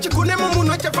brugwa chikune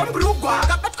mumuno chapa brugwa.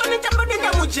 Kapatkone chamba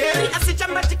nenda mujeri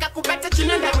asichamba tika kubata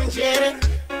chinenda munjere.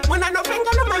 Mwana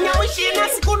nopenga no manya ushina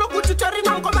sikulu kututori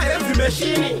na mkoma heavy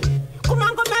machine.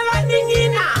 Kumango mela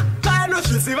ningina kano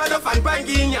shiziva no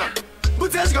fanbanginya.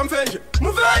 Butezga mfenje,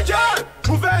 muvenje,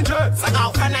 saka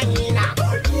ukana nina.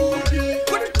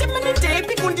 Kunditemene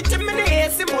tepi, kunditemene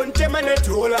esi, muntemene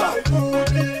dola.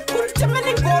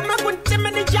 Kunditemene ngoma,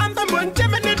 kunditemene jamba,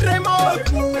 muntemene dremo.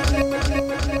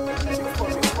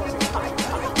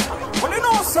 Well, you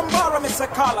know Sambara, Mr.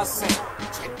 Kala sing.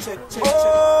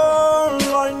 Oh,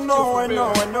 I know.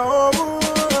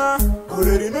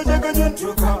 Kurerino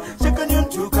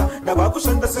chakanyuntuka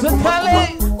Nabakushanda sekumba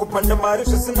Kupanda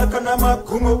marisha sinakana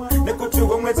makungo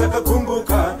Nekuchuwa mweza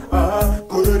kakumbuka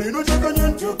Kurerino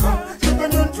chakanyuntuka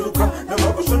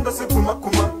Nabakushanda sekumba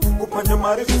Kupanda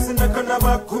marisha sinakana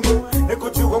makungo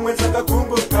Nekuchuwa mweza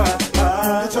kakumbuka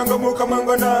Nichanga muka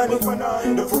mango nani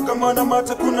Ndufuka mana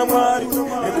mata kuna mari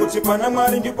Nekuchipana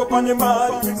mari ndipo pane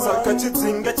mari Saka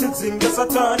chidzinga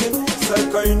satani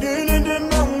Saka inini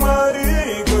ndina mari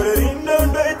Kurerino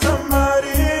ndaita mari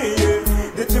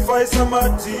Ndichifai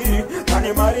samati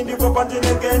Kani mari ndipo pandine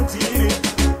gentiri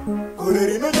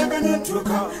Kurerino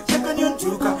chakanyuntuka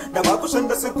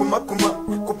Nabakushanda sekuma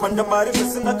Kupanda mari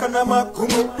sisina kana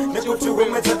makumu Nekuchuwe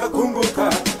mweza kakumbuka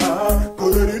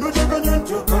Kurerino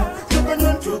chakanyuntuka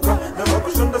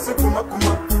Nabakushanda sekuma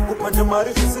Kupanda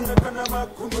mari sisina kana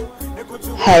makumu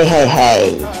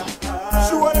Hey.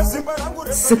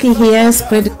 Suki here,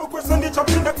 spread.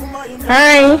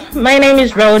 Hi, my name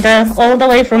is Rhoda, all the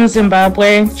way from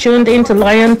Zimbabwe, tuned into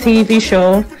Lion TV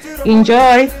show.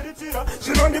 Enjoy.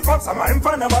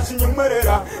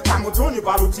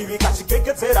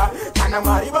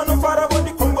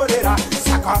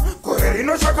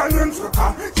 Kurerino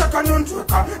chakanyuntuka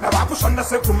Nabakushanda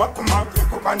sekuma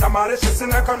Kupanda mare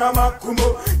shisina kana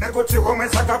makumbo nekuti homwe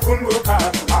sakakumbuka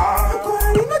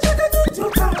kore rino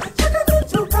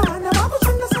chakanutuka na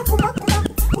makushanda sakumakuma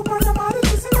kupanda mare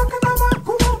shisina kana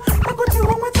makumbo nekuti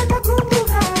homwe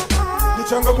sakakumbuka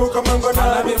nichangamuka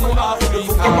mangana be mu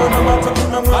Afrika mwana mata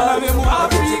kuna mwana be mu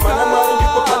Afrika pana mare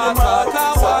ndipo pana mare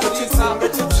sakachitsanga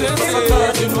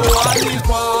chitsanga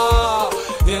chinowanikwa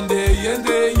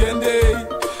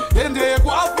yende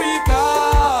kwa Afrika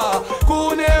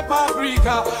kune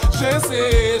paprika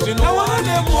jese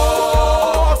jinowane mo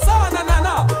sana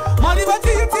nana mali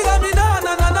batitira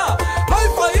minana nana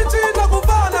life itina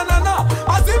kuvana nana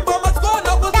azimba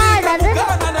maskona kuzika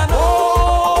kugana nana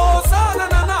oh sana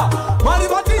nana mali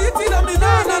batitira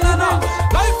minana nana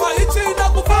life itina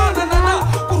kuvana nana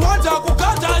kurwanja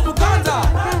kuganja Uganda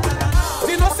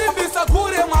dinosimbisa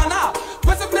kure mana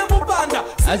kwese kune mubanda.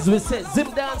 As we said,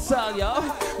 Zimdancehall, y'all.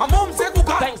 My mom said,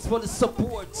 thanks for the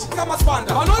support. Kama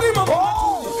spanda. Anori mama.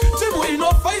 Chimu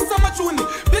ino faisa machuni.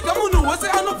 Bika munu wase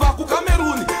anu baku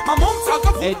Cameroon. My mom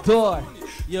saka. Hey, Door,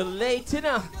 you're late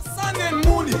enough. Sun and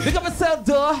moon. Pick up yourself,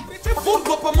 Door. Food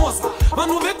go pamosa.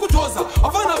 Manu veku toza.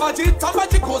 Avana baji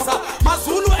tambaji kosa.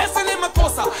 Mazulu esene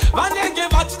makosa. Vanenge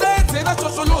bachide tena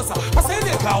chosholosa.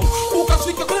 Pasene kau.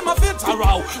 Ukashika kule mafeta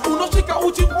rao. Unoshika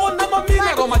uchi ona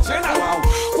mamine go machena rao.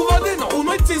 Kuvadena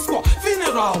unoitiskwa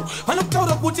funeral.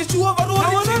 Anakutaura kuti chuo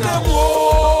varori china.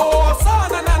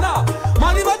 Sana nana.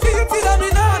 Mani bakitira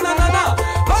minana nana.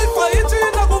 Life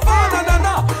ichina kuvana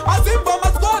nana. Azimba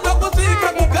maskona kuzika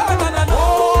kugana nana.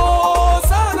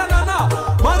 Sana nana.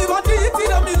 Mani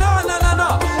bakitira minana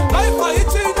nana. Life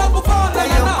ichina kuvana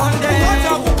nana.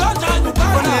 Kuganja kuganja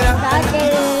Uganda.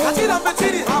 Katira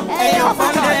petiri ham.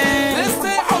 Let's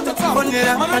stay out of town.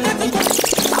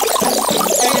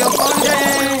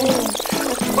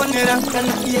 Ponera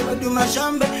kana kiye duma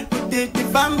shambe kutiti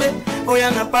bambe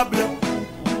oyana Pablo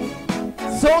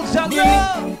Soldier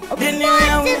girl.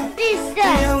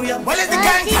 What is the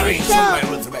gang?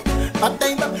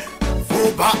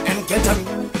 Fuba and Ketam.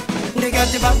 They got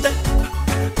the butter.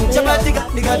 Chabatica,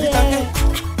 they got the tangy.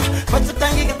 What's the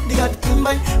tangy? They got the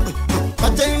Kimbai.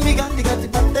 But then we got the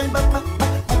butter. But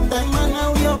time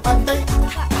now you're butter.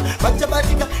 But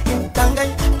Chabatica in Tangai.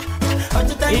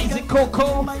 Easy Coco.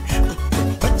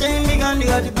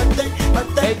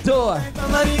 Hey, Door.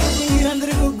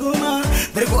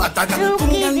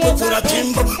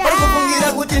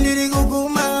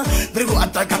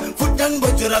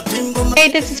 Hey,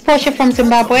 this is Portia from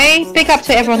Zimbabwe. Big up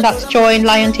to everyone that's joined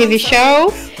Lion TV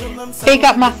show. Big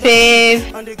up Massive.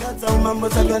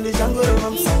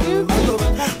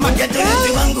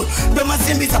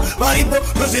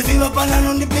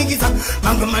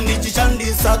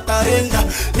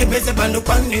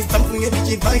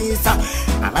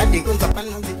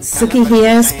 Suki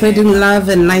here, spreading love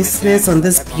and niceness on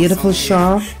this beautiful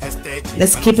show.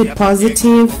 Let's keep it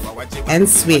positive and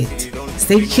sweet.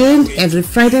 Stay tuned every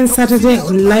Friday and Saturday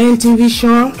on Lion TV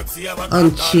show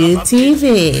on Chew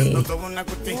TV.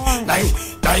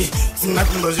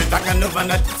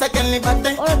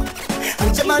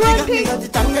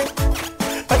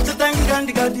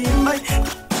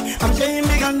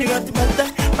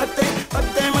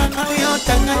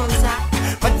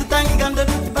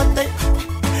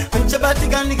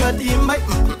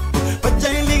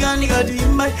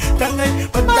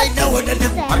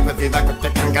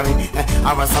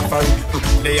 I was suffering,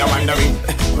 they are wondering.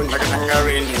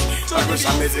 I wish I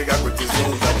made a good thing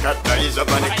that is a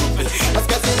panic. I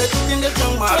got in the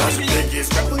tongue, I was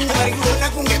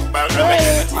get back. I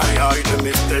heard the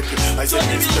mistake. I said,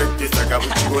 mistake is like I was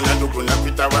going to do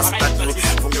Pita was stuck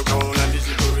from your own and this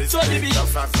is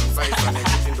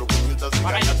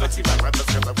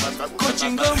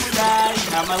Kochingo mudai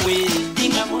hama we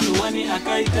inga munu wani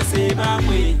akaita seba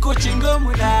mwe Kochingo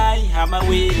mudai hama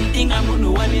we inga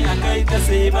munu wani akaita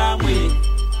seba mwe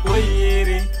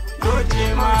Oyere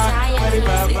dojema wari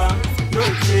baba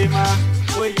dojema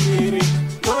oyere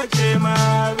dojema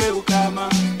we ukama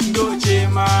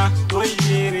dojema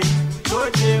oyere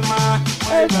dojema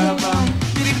wari baba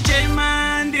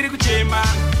ndiri kuchema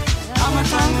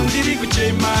amatangu ndiri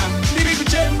kuchema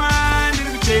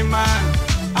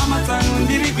amatangu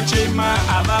ndiri kuchema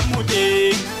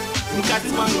abamude mukati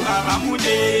wangu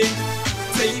abamude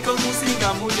seiko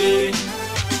musinga mude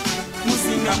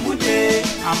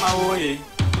amaoye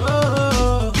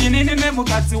inine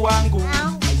mukati wangu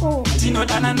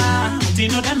tinodanana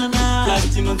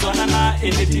tinonzwanana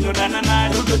ende tinodanana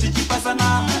rudo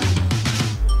tichipasana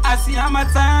asi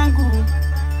amatangu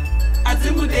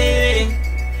atimude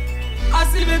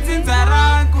asivetsinza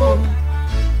rangu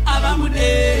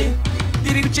abamude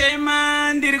ndiri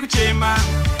kuchema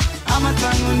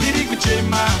amatangu ndiri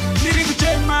kuchema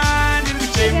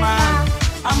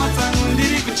amatsangu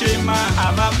ndiri kuchema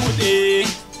avamude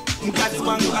mukadzi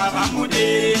wangu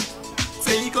avamude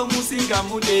seiko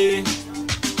musingamude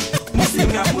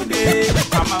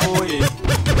amaoye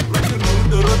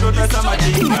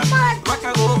rototasamadinga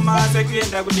vakagoma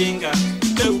sekuenda kudenga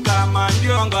teukama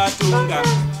ndiongo atunga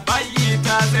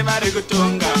vaita sevari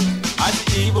kutonga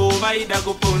asi ivo vaida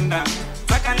kupunda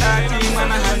saka ndati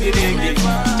mwana handirenge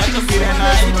chatofira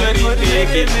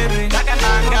naitoripeke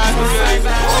takananga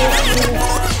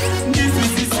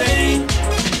ndizwisisei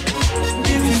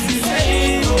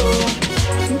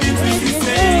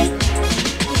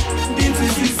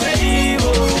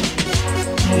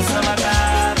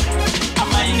Musabadar,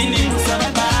 amainini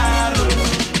musabadar,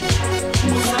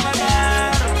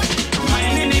 musabadar,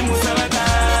 amainini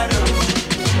musabadar,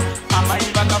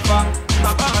 amaibakapa,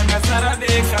 baba vangasara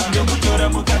deka, yokutora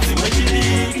mukadzi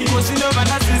wechidiki, kosino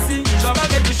vanasisi,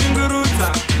 zvavake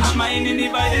tushungurudza, amainini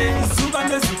baye, zuva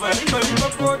nezuva ringori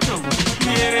popoto,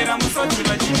 kuyerera musodzi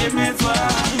vachichemedzwa,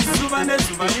 zuva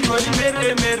nezuva ringori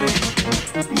meremere,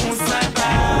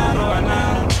 musadaro vana,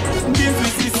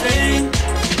 ndinzwisisei.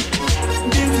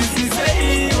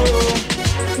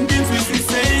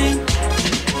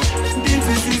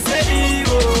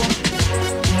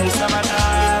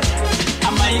 Musabadar,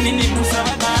 amainini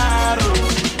musabadar,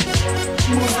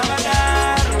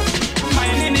 musabadar,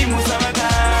 amainini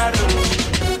musabadar.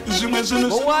 Zvimwe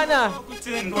zvinhu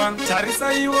kutendwa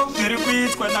tarisaiwo zviri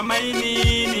kuitwa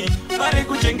namainini vari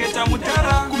kuchengeta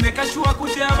mutara kumekashuwa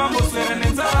kuti avamboswera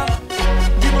nenzara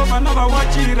ndivo vana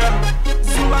vawachira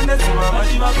zuva nezuva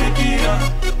vachivapikira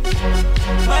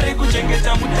vari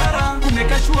kuchengeta mutara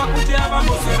kumekashuwa kuti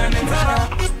avamboswera nenzara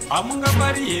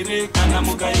hamungafari here kana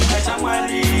mukaita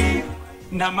chamwari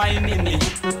namainini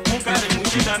mugare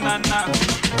muchidanana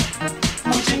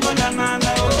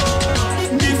muchingodanana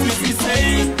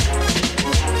ndinzwisisei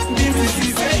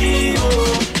ndinzwisisei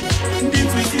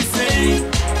ndinzwisisei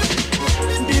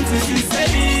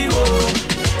ndinzwisisei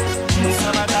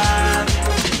musabadar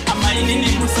amainini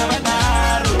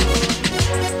musabadar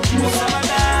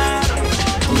musabadar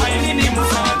amainini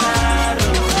musabadar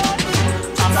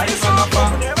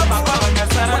amaisakapa baba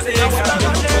vangasara deka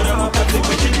ndokutora mukadzi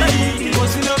wechidiki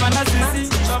kosino vanasisi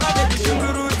zvavade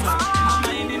kushungurudza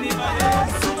amainini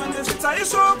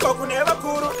vayesaisvoko kune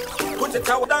vakuru kuti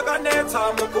taudakanetsa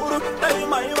mukuru dai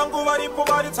mai vangu varipo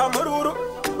varitsa mururu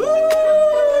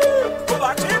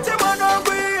kuvatiti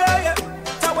mwanangu iyeye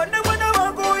tawane mwana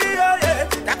vangu iyeye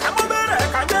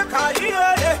ndakamubereka ndeka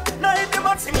iyeye naindi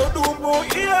matsimudumbu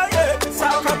iyeye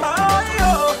saka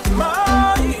maiyo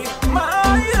mai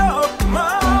maiyo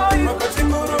mai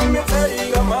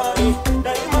makatikurumiteiga mai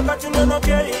dai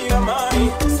makatinonokeiga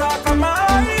mai saka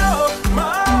maiyo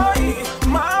mai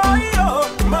maiyo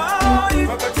mai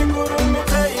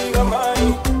makatikurumiteiga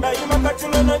mai dai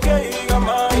makatinonokeiga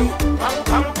mai pam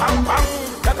pam pam pam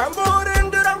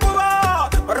ndakamborindira nguva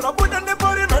varinabuda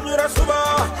ndipori nonyura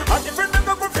suva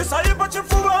handifendeka kubvisa ipa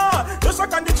chifuva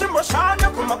ndosaka ndichimboshanya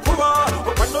kumakuva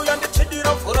upanouya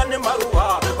ndichidira mvura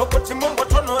nemaruva okuti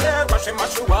mumbotonorerwa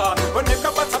zvemashuva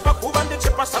onekabatsa pakuva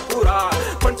ndichipasakura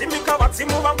kondimika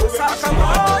vadzimu vangu vesaka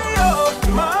maiyo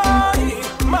mai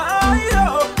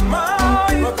maiyo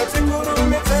mai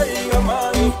makatikurumiteiga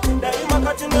mai dai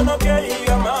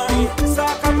makatinonokeiga mai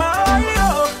saka maiyo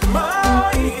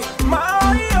mai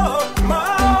maiyo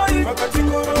mai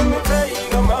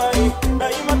makatikurumiteiga mai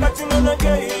dai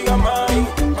makatinonokeiga mai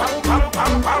pam pam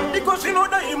pam pam ndiko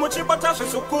zvinodai muchibata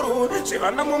zvezukuru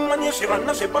zvevana mumwanye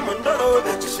zvevana zvepamondoro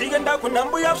zvisiyenda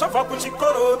kunambuya zvabva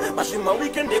kuchikoro mazvimwa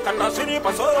wikendi kana zviri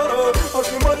pazororo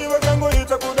ozvimori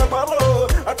vakangoita kuda kwavo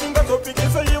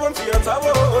hatingazopikisa ivo nzira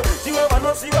dzavo tivo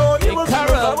vanozivawo ivo zvinhu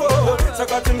zvavo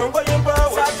saka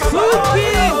tinongoimbawo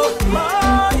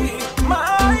mai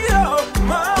maiyo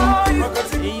mai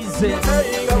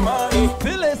makatikurumiteiga mai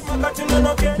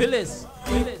Phyllis,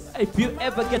 if you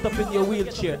ever get up in your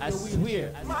wheelchair, I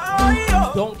swear,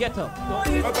 don't get up.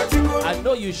 I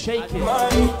know you're shaking.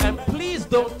 And please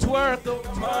don't twerk.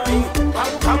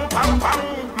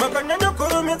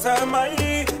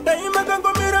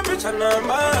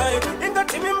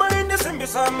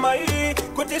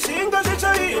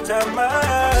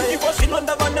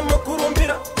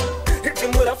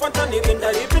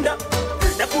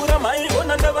 Nakura mai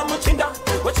ona ndava muchinda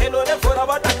wachelo refora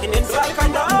vataki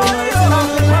nendrakanda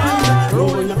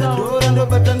Dora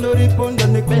ndobata ndoriponda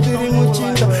nekundiri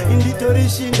muchinda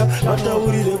inditorishinga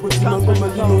vataurire kuti mangoma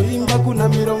ndinoimba kuna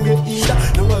mironge inda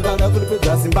navagada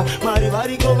kunipedza simba mari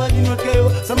variko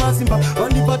vandinotewo samasimba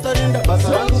vandipata renda basa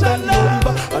rangu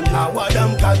kandinoimba andawada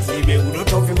mukadzi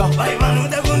vekudotovimba vai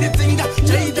vanoda kunditsinga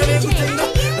chaita vekutenga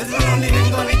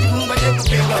zinondinenga nechifunga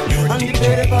chekupenga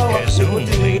andipere pawa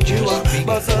nekuti niripiwa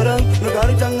basa rangu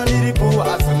nekaritanga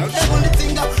niripuwa asi noda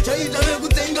kunditsinga chaita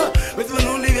vekutenga vese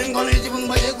vanondivenga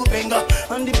nechipungwa chekupenga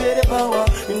handipere pawa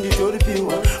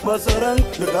nditoripiwa basa rangu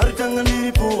nekaritanga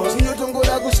niripuwa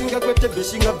chinotongoda kushinga kwete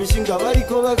beshinga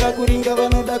variko vakakuringa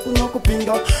vanoda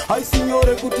kunokupinga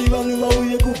haisinyore kuti vanhu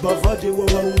vauye kubhavhadhe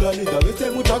wavaunganidza vese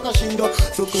mutakashinga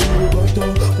saka iwe bata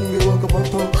unge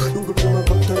wakabata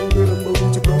ungetovakata ingeramba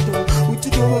uchibata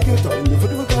uchitovaketa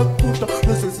ingefuti vakakuta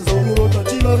nesesi zaungerota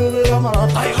chivarovera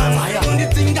marata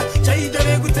kunditsinga chaita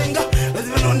vekutenga vese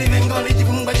vanondivenga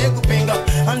nechipfungwa chekupenga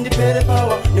handipere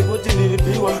pawa nekuti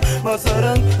ndiripiwa basa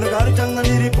rangu nekaritanga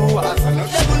ndiripuwa asi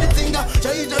noda kunditsinga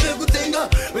chaita vekutenga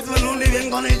vese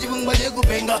vanondivenga nechipfungwa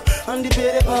chekupenga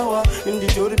handipere pawa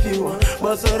nditoripiwa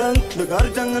basa rangu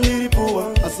nekaritanga ndiripuwa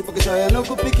asi pakashaya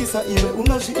nokupikisa iwe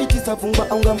unozviitisa pfungwa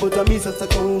aungambotamisa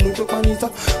saka unotokwanisa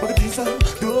pakatisa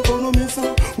ndovaunomisa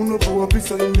unopuwa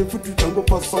pisa ende futi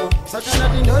tangopasa saka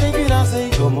ndati ndorikira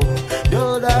seigomo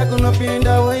ndoda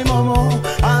kunopinda weimomo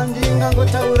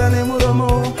handingangotaura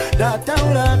nemuromo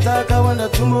ndataura dzakawanda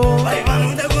tumo vai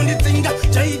vanoda kunditsinga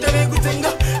chaita vekutenga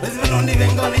vese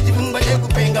vanondivenga nechipfungwa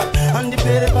chekupenga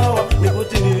handipere pawa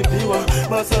nekuti ndiripiwa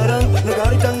basa rangu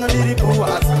nekaritanga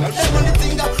ndiripuwa asi noda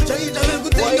kunditsinga chaita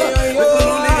vekutenga vese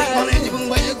vanondivenga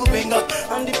nechipfungwa chekupenga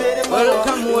handipere pawa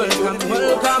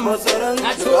basa rangu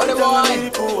nekaritanga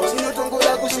ndiripuwa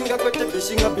chinotongoda kushinga kwete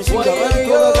beshinga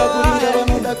variko vakakuringa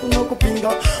vanoda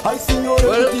kunokupinga haisinyore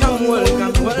kuti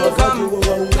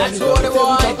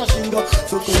vakashinga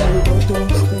soko iwebato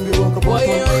unge wakabata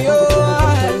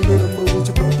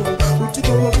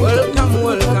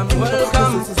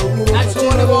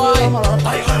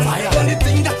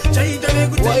chaita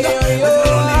vekutenga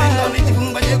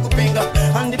nechipfungwa chekupenga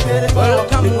handipere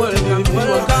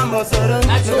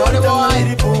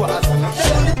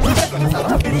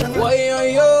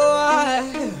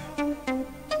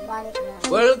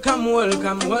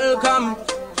welcome.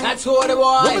 That's all the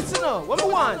boys. What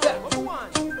we want?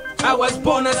 I was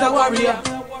born as a warrior.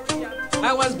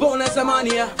 I was born as a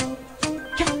mania.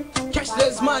 Catch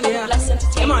this money.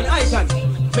 Come on, icon.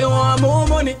 Me want more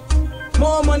money.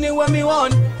 More money when me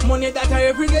want. Money that I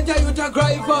every get you to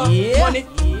cry for. Money,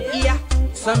 yeah.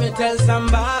 So me tell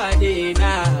somebody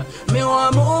now. Me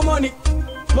want more money.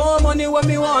 More money when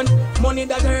me want. Money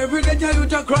that I every get you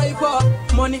to cry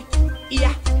for. Money,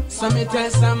 yeah. So me tell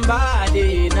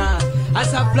somebody now.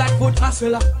 As a blackfoot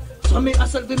hustler, so me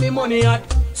hustle with me money hard.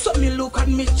 So me look at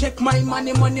me, check my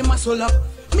money muscle up.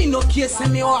 Me no care,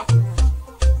 send me what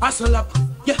hustle up.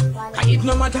 Yeah, it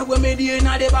no matter where me do in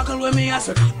the buckle where me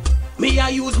hustle. Me I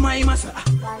use my muscle.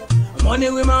 Money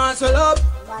with my hustle up.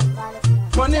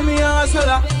 Money me hustle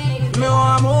up. Me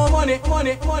want more money.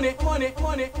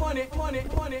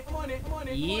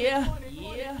 Yeah.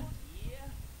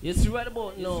 It's right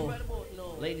about now,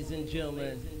 ladies and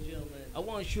gentlemen. I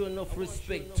want to show enough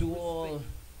respect to all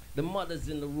the mothers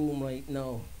in the room right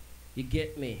now. You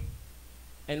get me?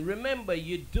 And remember,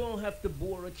 you don't have to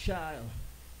bore a child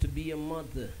to be a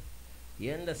mother.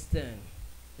 You understand?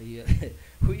 Yeah.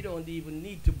 We don't even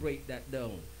need to break that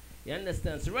down. You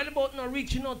understand? So right about now,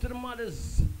 reaching out to the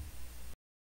mothers.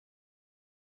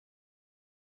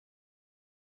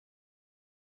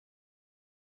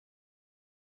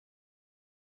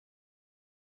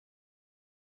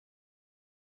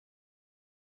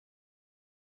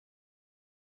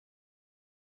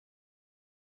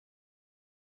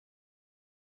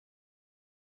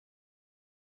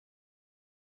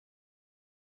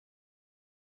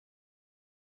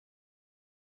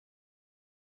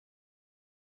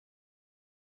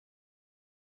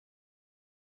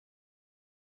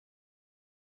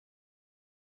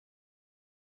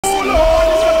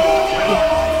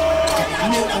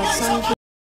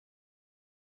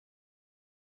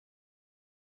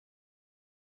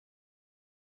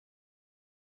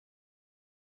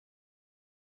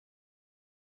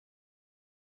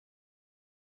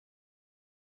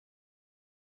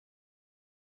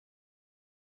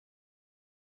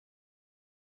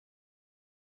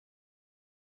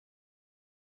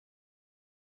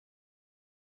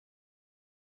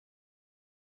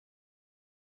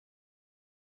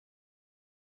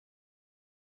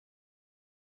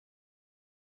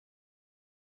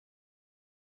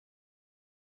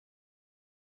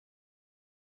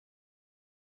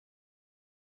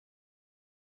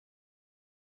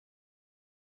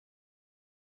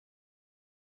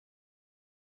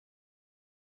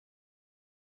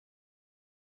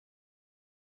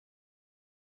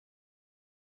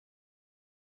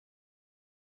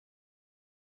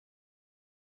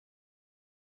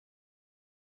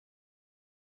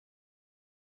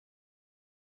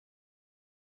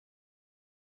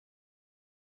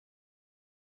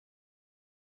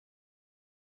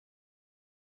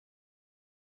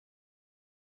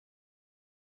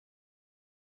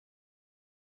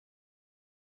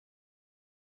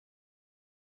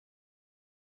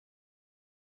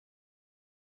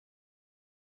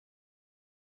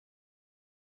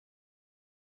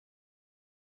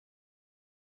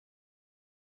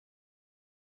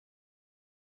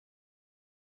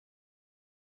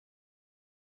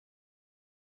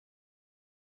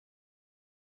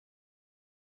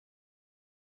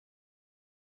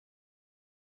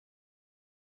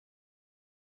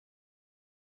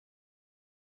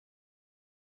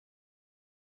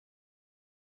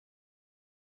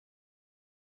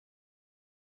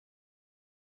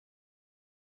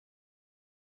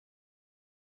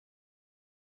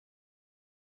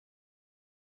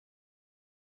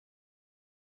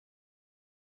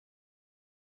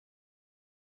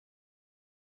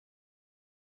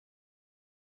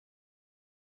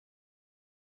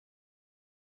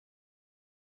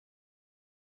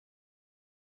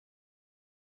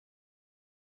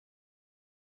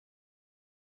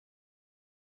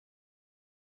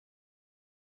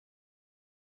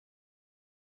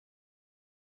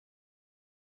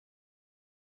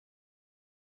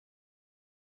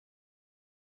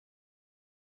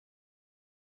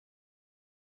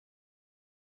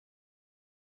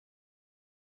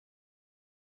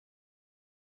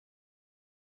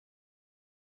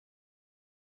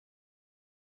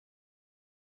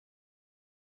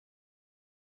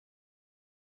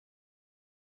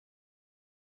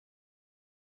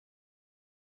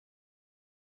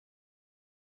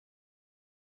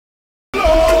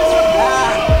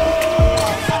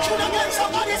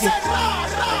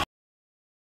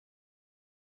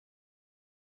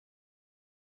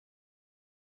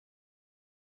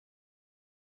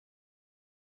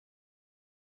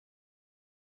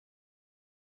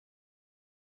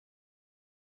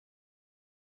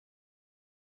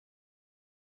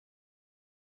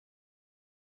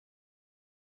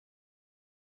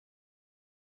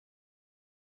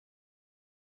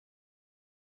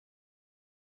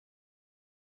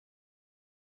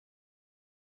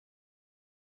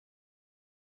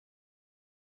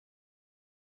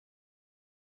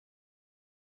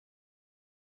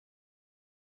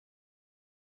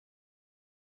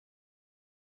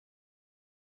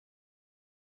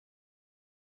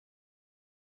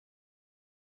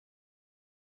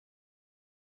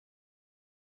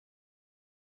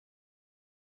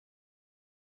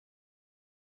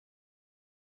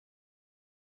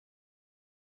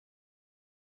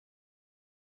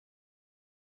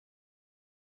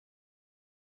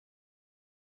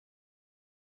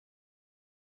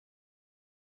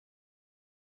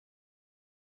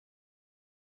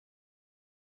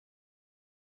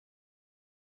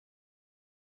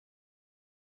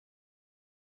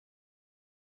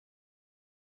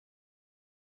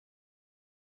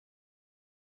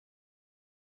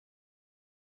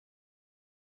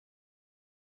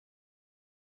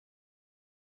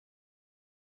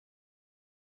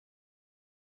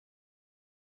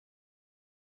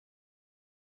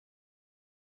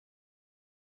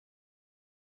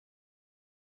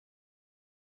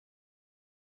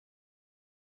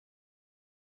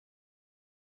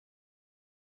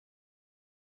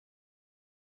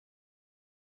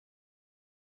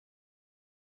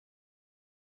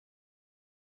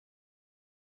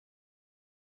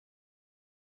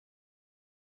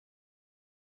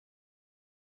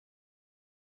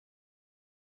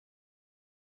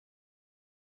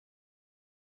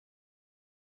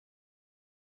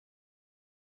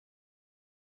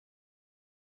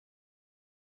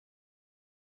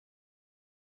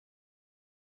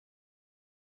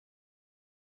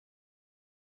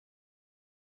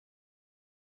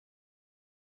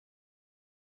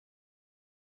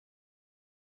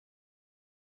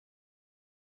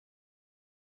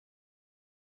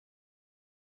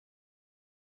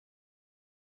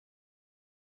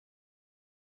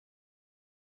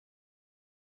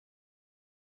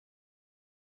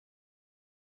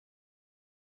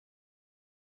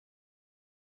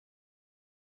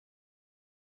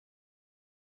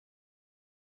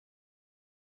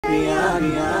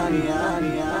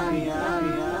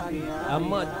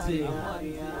 mad thing.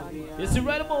 You see,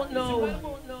 right about now,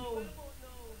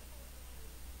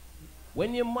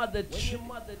 when your mother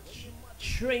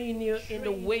train you in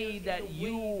the way that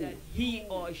he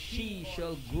or she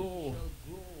shall grow,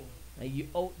 and you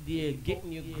out there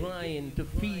getting your grind to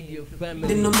feed your family.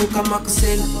 Praise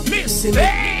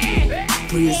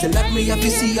the Lord, me have to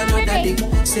see another day.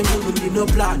 Say me will be no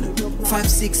plan. 5,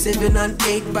 6, 7 and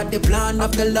 8, but the plan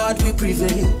of the Lord will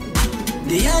prevail.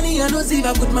 The honey and no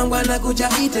ziva good man wanna go to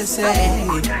eat and say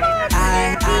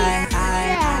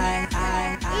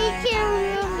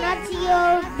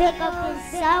Pick up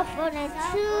yourself on it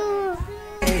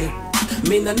too.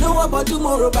 Me not know about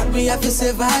tomorrow, but me have to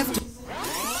survive.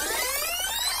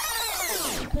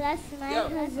 Bless my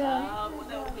husband.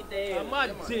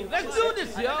 Mad thing. Let's do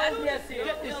this, yo.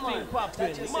 Get this thing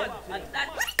popping. Mad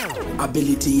thing.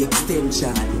 Ability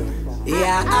extension.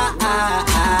 Yeah,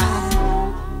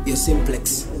 Your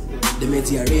simplex, the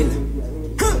material.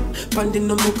 Pandin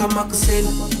no muka makusen.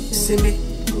 See me.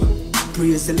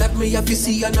 Praise the Lord, me have to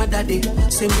see another day.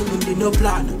 Say me will no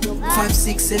plan. 5,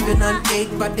 6, 7 and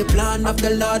 8, but the plan of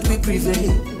the Lord will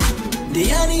prevail. The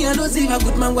honey and no ziva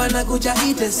good man wanna go to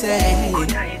eat and say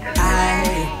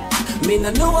me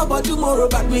not know about tomorrow,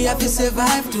 but me have to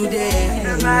survive today.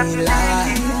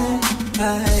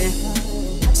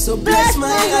 So bless my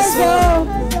hustle,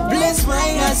 bless my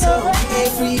hustle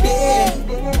every day.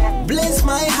 Bless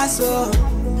my hustle,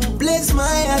 bless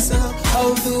my hustle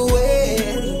all the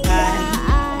way.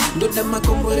 Ndoda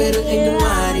makomborero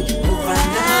enyumari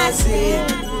muvanase.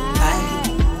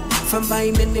 Famba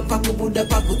imene pakubuda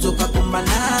pakutoka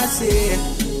kumbanase.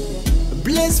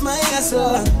 Bless my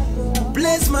hustle,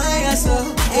 bless my hustle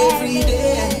every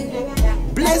day.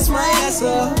 Bless my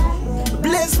hustle,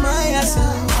 bless my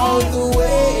hustle all the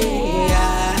way.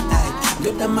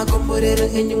 Ndoda makomborero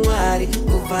enyumari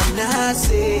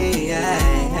muvanase.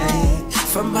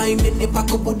 Famba imene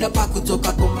pakubuda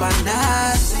pakutoka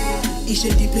kumbanase.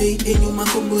 Ishe dipei enyuma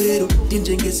komborero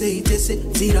dinjengese itese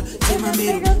zira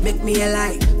temamero. Make me a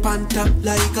light, panta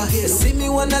like a hero. See me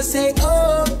wanna say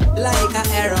oh like a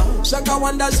arrow. Shaka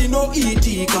wanda zino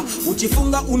itika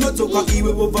uchifunga unotoka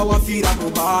iwe wova wafira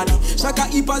mubani. Shaka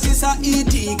ipazisa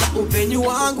itika upenyu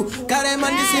wangu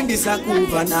karema ndisimbisa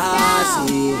kuva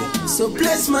nasi. So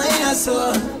bless my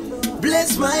hustle,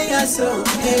 bless my hustle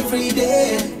every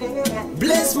day.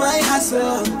 Bless my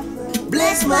hustle,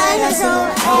 bless my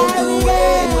hustle all the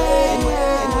way.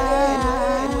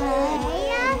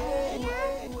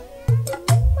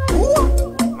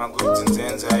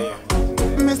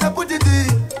 Mr. Putiti,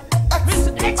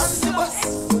 Mr. X,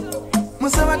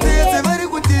 Musamatese, very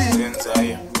good.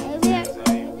 Zenzaya,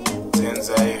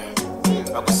 Zenzaya,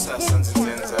 Akusasa,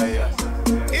 Zenzaya,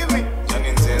 Imi,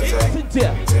 Janin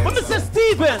Zenzaya. What Mr.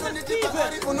 Steven?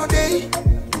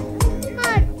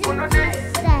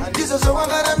 Jesus, I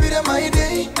want to be my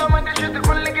day.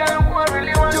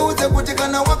 Jose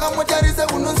kutikana waka motarisa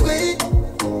unonswe.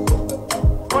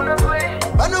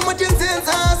 Bano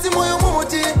muchinzenza si moyo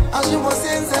muti ashimo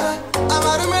senza.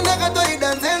 Amarumenda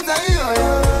katoida nzenza iyo.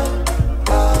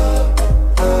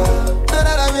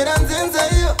 Tarara miranzenza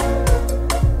iyo.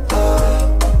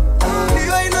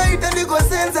 Niyo inoita ndiko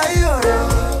senza iyo.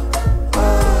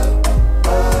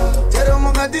 Jero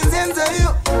mukati nzenza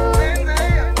iyo.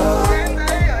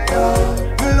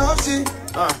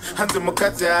 Hantu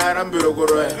mukati arambiro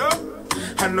goroe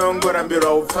Hanongo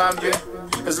rambiro ufambe.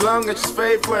 As long as she's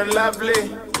faithful and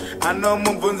lovely. I know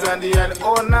Mumbunzandi and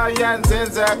oh now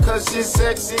Yanzenza cause she's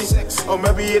sexy. Or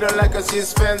maybe you don't like her,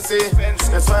 she's fancy.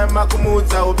 That's why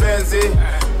Makumuta ubenzi.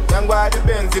 Yangwa the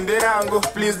Benz in the rango.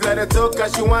 Please let her talk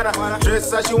as she wanna.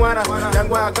 Dress as she wanna.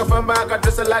 Yangwa kafamba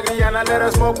dress like Rihanna. Let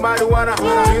her smoke marijuana.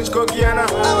 Drink kokiana.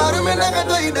 Amarumenda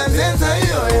katoida nzenza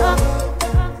iyo.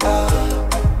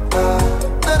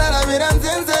 Tarara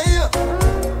miranzenza iyo.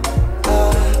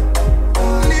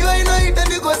 Niyo inoita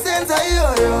ndiko senza iyo.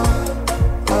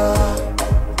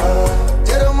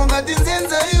 Jero mungati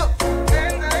nzenza iyo.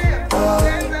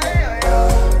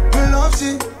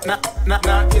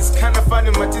 Nah, it's kinda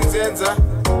funny matinzenza.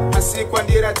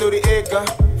 Asikwandira tori ega.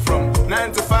 From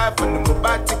 9 to 5 and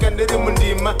mubati kandiri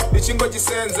mundima. Nichingo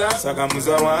chisenza. Saka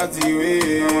muzarwazi we.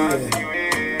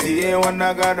 Tiye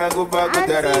wanagana kupa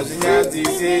kutarazi nyazi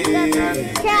se.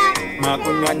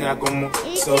 Makunyanya kumu.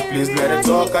 So please let her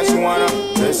talk as she wanna.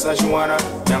 Dress as she wanna.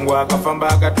 Yangwa kafamba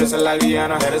dress like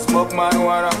Rihanna. Let her smoke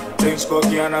marijuana. Drink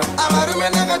kokiana.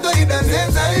 Amarumenda katoida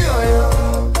nzenza iyo.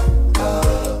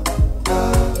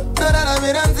 Tarara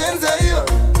miranzenza iyo.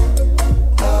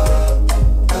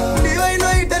 Niyo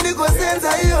inoita ndiko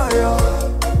senza iyo.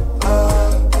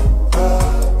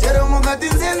 Jero mungati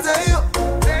nzenza iyo.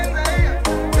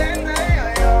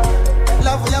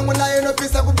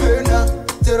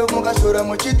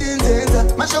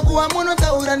 Muwa muno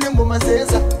taura nengoma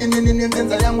zeza Inini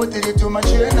nzenza yangu tiri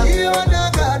tumachena Iyo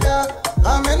nakada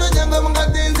Ameno janga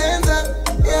mungati nzenza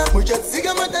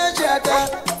Muchatsiga matachata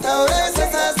Taura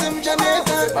sasa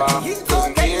simchameta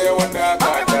Iyo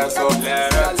nakada So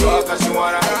let her talk as you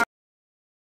wanna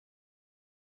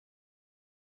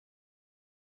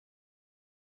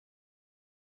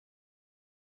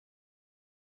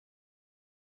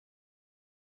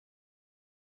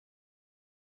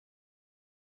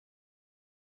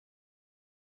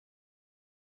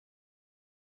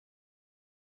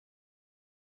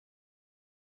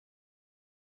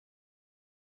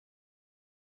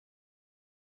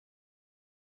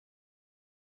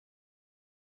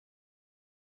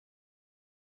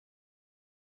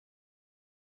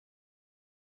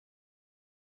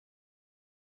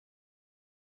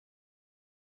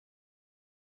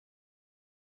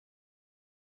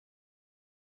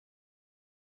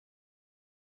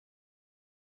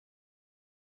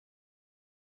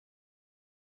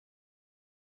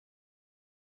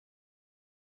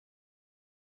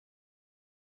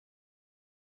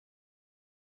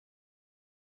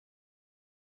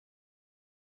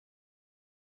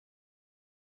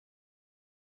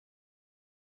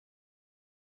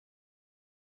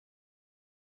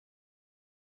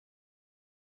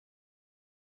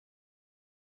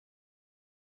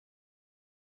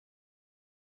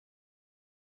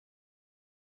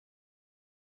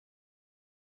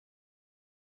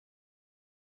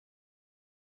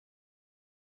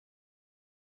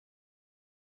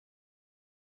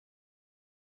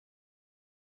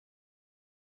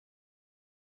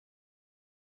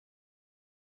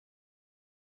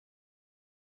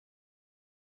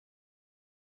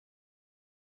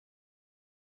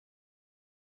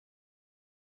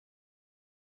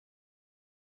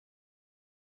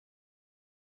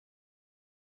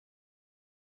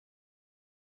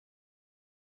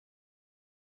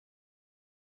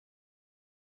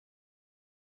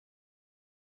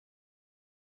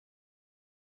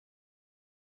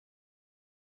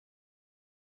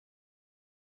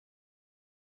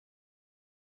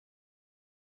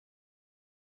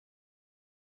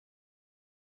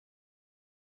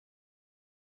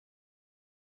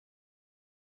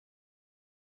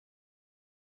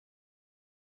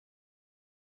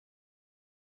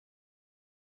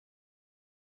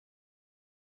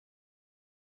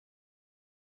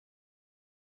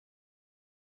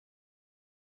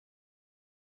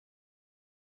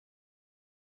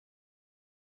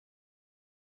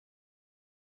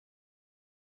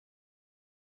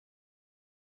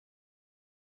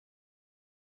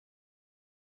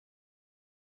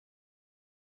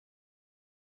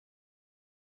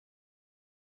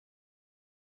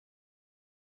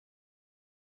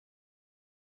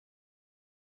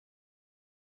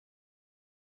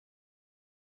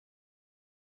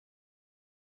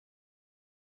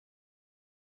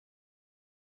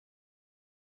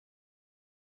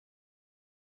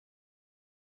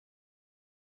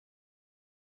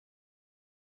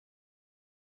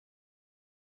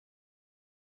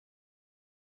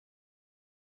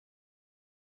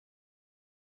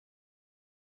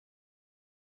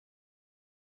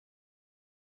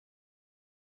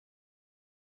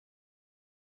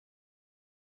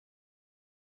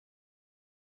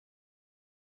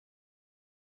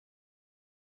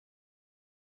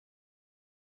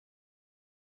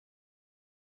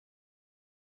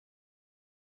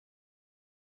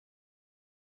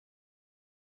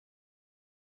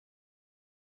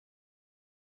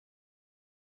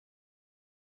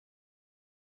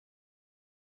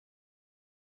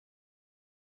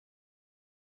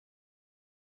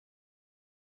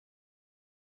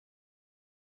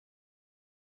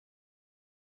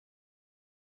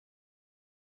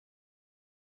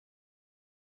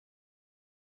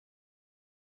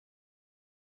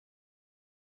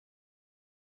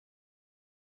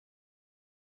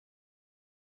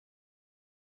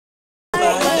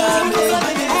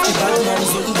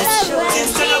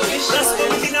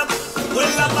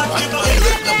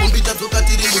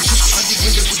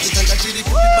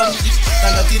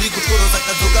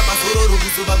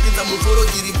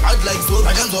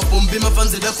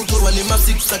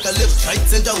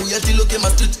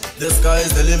The sky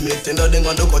is the limit. Tenda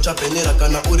denga ndo kocha penyera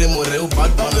kana ure more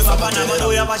ubad bana sabana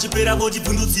maroya vachipera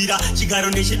vochibvundudzira chigaro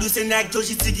ndechedu senak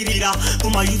tochitsikirira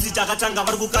kumayuzi takatanga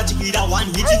vari kukachikira one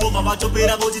hit vobva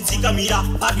vatopera vochidzikamira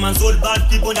badman soul bad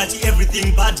people ndati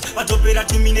everything bad vatopera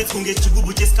 2 minutes kunge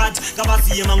chigubu cheskat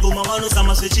kavaziye mangoma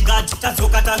vanosama zvechigadi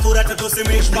tadzoka takura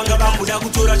tatosemeshwanga vamuda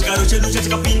kutora chigaro chedu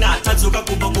chetikapinda tadzoka tadzoka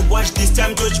kubva kugwash this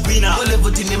time tochwina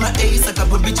olevoti nema8 saka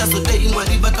pambicha zodei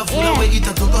mwari vakafura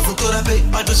weitadzoka zotora vei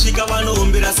patosvika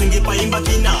vanohombera senge paimba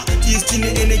kina tisi tine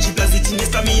energy plazi tine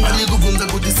stamina ani kubvunza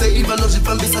kuti sei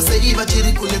vanozvifambisa sei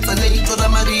vachiri kunetsa neitora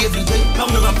mari everyday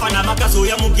vamwe vafana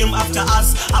vakazoya mugame after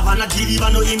us havana dhiri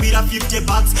vanoimbira 50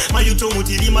 bucks mayutomu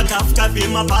tiri matafutape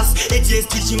emabhasi ats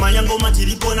tichimhanya ngoma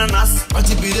tiri pona nhasi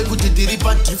vatibhire kuti tiri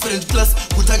padifferent class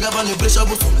kutanga vane presha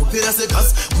vozongopera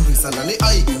segasi kurwisana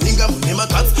neai kuninga mune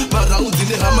makatsi maraudzi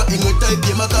nehama imwe type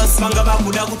yemakasi vanga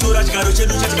vakuda kutora chigaro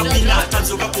chedu chatikapinda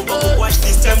tadzoka kubva kugwash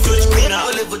this time tochwina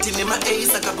olevoti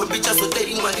nema8 saka pambicha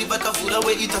zodei mwari vakafura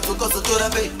weitadzoka zotora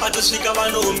vei patosvika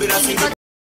vanohombera senge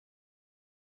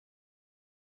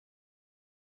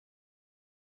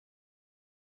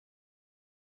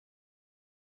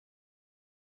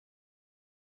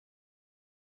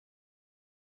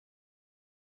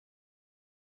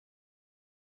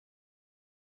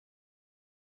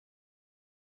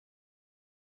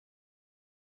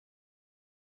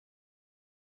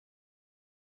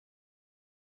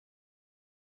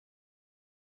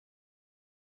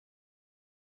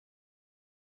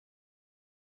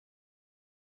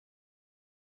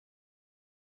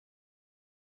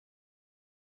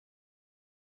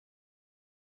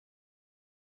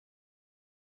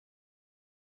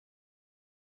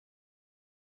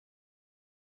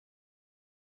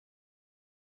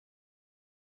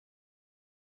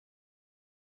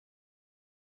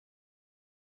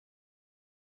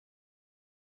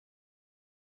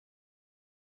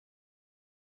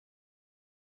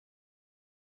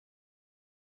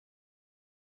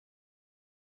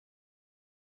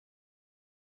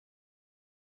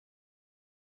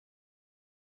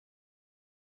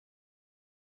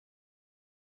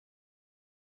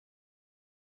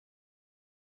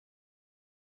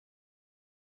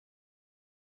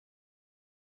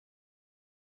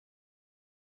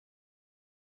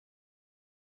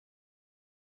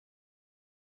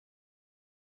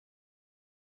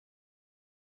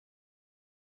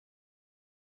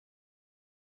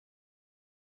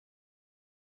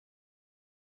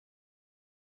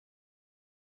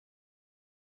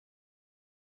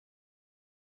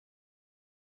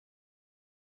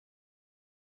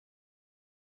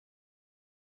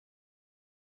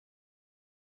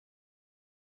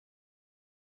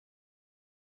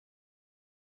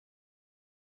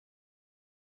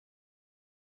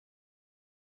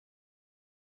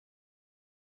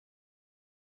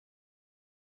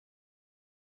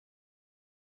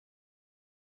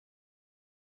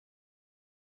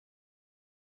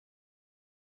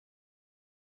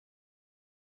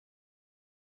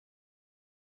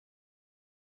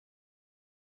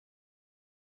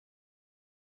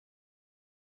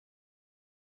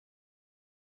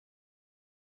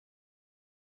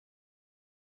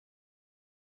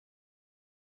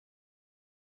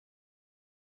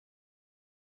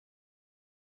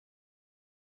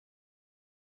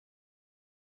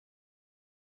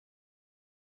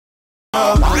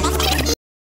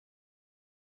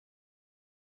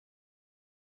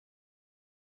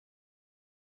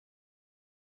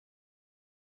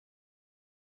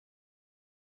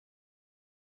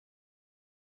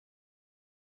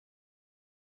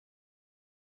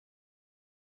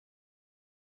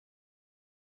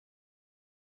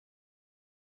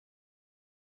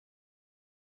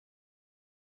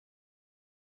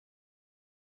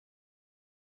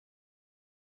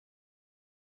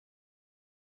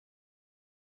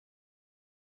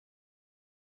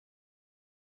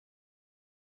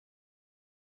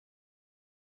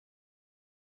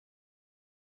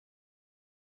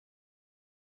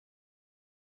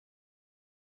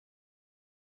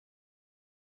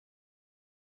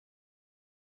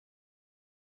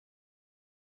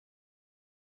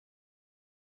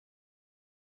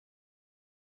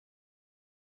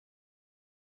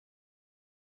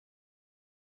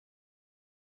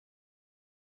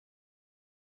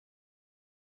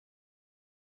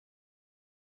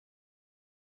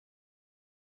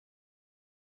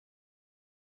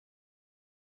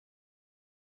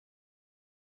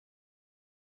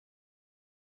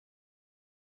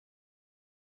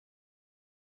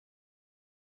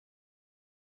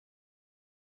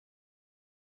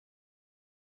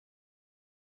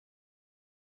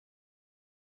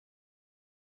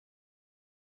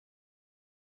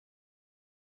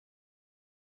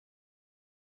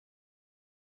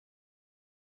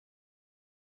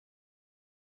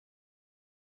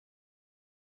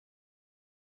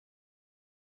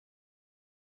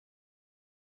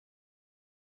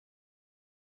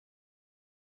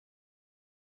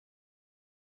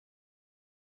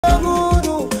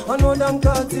vanotambura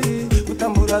mukati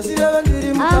kutambura zvireva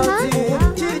ndiri mukati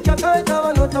chiri chakaita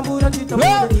vanotambura chita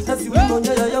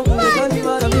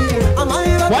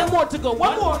to go.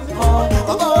 One more.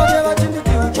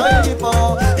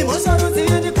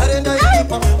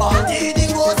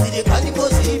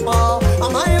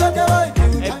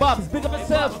 Hey, Bobs, pick up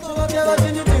yourself.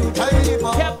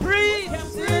 Capri.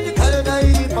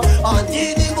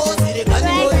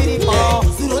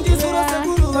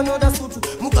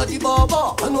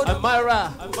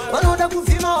 Amara. Vanoda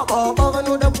kufima baba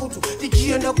vanoda putu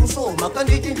tichienda kusoma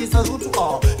kanditindisa rutu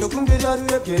ndokumbira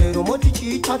ruregerero moti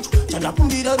chiitatu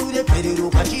chandakumbira ruregerero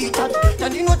kachiitatu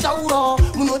chandinotaura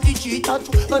munoti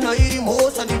chiitatu kana iri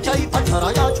mhosa ndichaipatara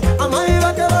yacho amai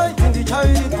vake vaiti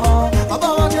ndichairipa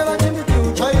baba vake vachinditi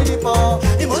uchairipa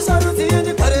imhosa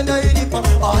rudziindi karenda iripa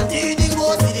handidi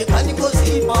ngozi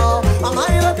rekandingosipa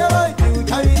amai vake vaiti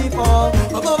uchairipa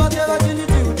baba vake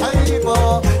vachinditi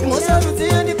uchairipa imhosa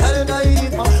rudziindi karenda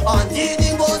iripa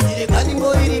handidi ngozi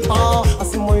rekandingoiripa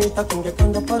asimoita kunge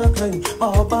kanda para crime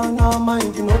baba namai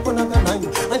ndinokona kanai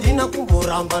handina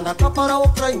kumboramba ndakaparawo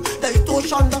crime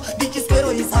ndaitoshanda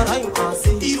ndichiswero isaraim asi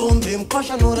irombe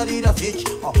mkwasha norarira vechi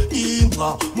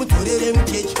imba mudzorere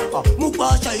mukechi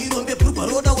mukwasha irombe purwa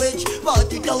roda wechi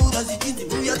vatitaura zichinzi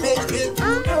uya pechi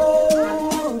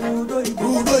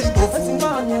rudo ibofu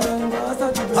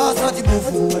asati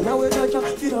bofu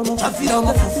chafira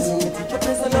mafufu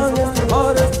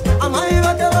amai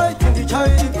vake vaiti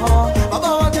ndichairipa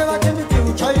baba vake vachinditi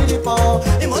uchairipa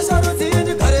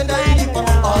imosharudzindi karenda iripa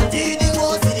handidi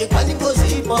ngozi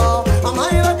rekandingozipa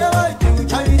amai vake vaiti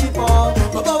uchairipa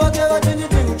baba vake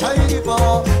vachinditi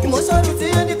uchairipa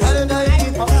imosharudzindi karenda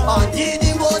iripa handidi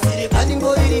ngozi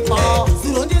rekandingoiripa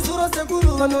zuro ndizuro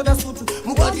sekuru vanoda sutu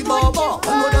mukati baba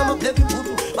vanoda mablepi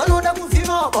putu vanoda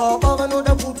kuvhima baba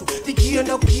vanoda putu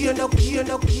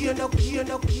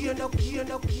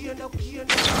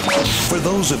For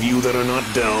those of you that are not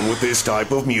down with this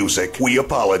type of music, we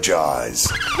apologize.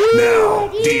 Now,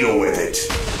 deal with it.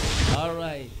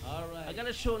 Alright. I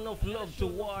gotta show enough love to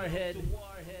Warhead.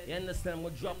 You understand? I'm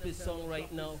gonna drop this song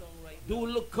right now. Do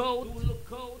look out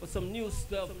for some new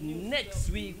stuff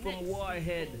next week from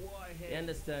Warhead. You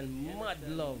understand? Mad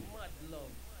love.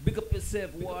 Big up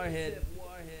yourself, Warhead.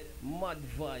 Mad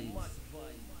vibes.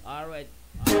 Alright.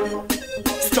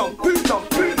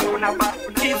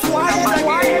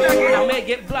 I may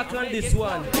get black on this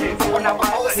one.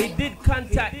 He did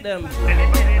contact them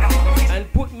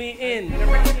and put me in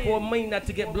for me not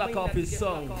to get black off his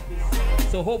song.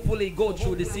 So hopefully go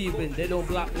through this evening. They don't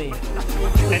block me.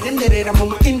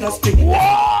 Industry.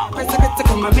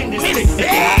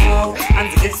 And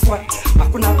guess what?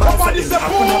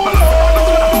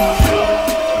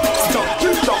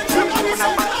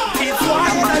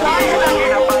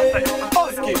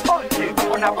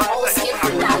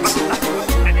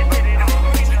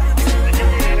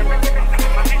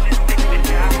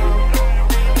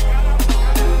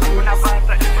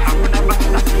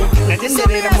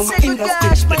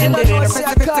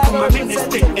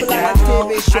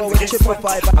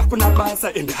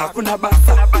 Hakuna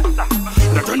basa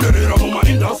ndatenderera muma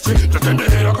industry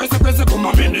ndatenderera kwese kwese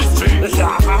kuma ministry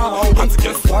and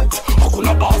guess what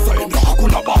hakuna basa ende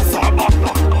hakuna basa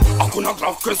hakuna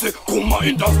graph kwese kuma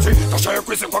industry tashaya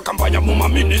kwese kwa kampanya muma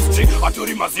ministry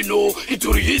aturi mazino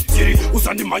ituri history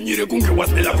usandimanyire kunge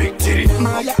wasnela victory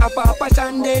maya apa apa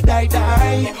shande die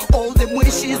die all the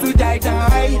wishes we die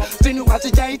die tinu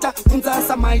wachijaita kunza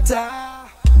samaita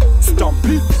stop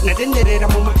it. Natenderera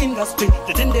muma industry,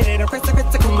 natenderera kwese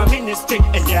kwese kuma ministry.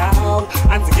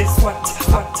 And guess what?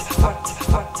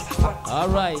 All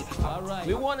right.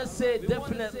 We want to say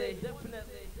definitely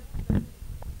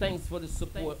thanks for the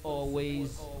support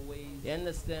always. You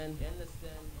understand?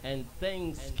 And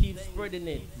thanks, keep spreading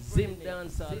it.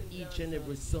 Zimdancehall each and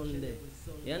every Sunday.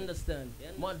 You understand?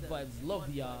 Mud vibes, love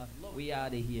y'all. We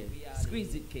out of here.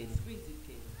 Squeeze it, Kaden.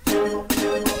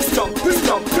 Stop.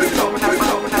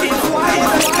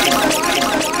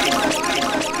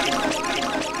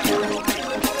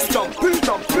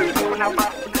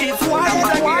 It's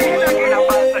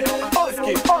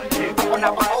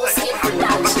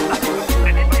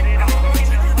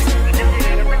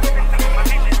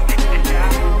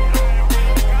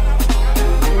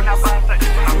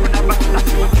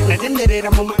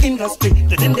natenderera muma industry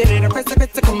natenderera kwese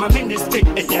kwese kuma ministry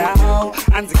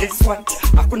and guess what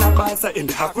hakuna basa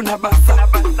and hakuna basa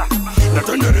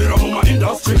natenderera muma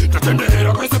industry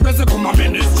natenderera kwese kwese kuma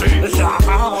ministry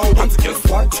and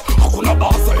guess what hakuna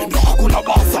basa and hakuna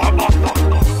basa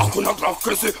hakuna graph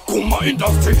kwese kuma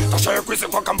industry tashaya kwese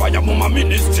kwa kampanya muma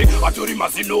ministry aturi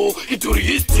mazino ituri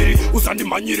history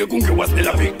usandimanyire kunge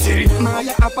wasnela victory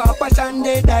maya apa apa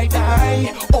shande die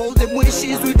die all the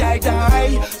wishes we die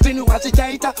die tinu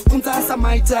wachijaita kunza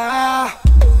samaita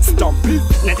Stumpy,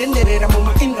 natenderera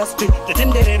muma industry,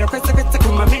 natenderera kwese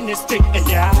kuma ministry.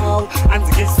 Yo, and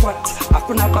guess what?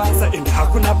 Hakuna basa and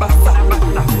hakuna basa.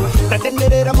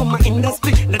 Natenderera muma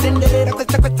industry, natenderera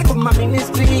kwese kuma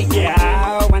ministry.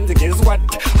 Yo, and guess what?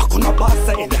 Hakuna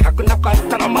basa and hakuna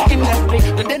basa. Muma industry,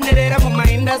 natenderera muma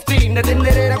industry,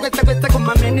 natenderera kwese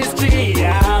kuma ministry.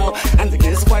 Yo, and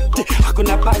guess what?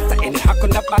 Hakuna basa and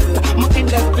hakuna basa. Muma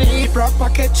industry, proper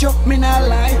ketchup, me not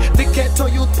lie. The ghetto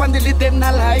youth pandili them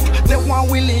not like. The one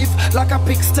we live like a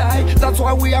pigsty. That's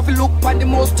why we have to look on the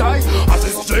most high. As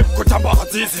it's strip kutamba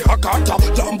azizi hakata.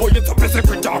 Jambo yita pese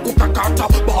kuta kukakata.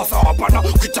 Basa hapana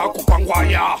kuta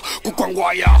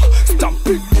kukwangwaya.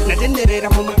 Stampy. Natenderera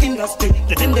muma industry.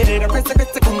 Natenderera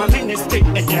kwese kuma ministry.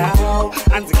 Yo,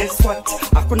 and guess what?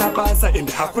 Hakuna basa and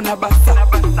hakuna basa.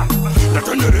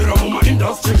 Natenderera muma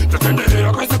industry.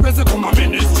 Natenderera kwese kuma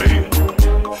ministry.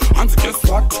 And guess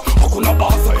what? Hakuna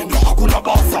basa and hakuna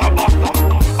basa.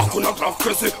 Hakuna graph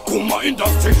kwese kuma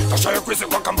industry. Tashaya kwese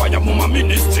kwa kampanya muma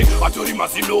ministry. Aturi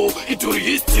mazilo, ituri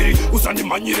history. Usani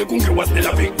manyire kunge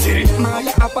wasnela victory.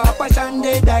 Maya apa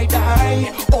shande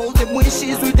die. All the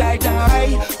wishes we die.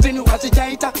 Vinu wati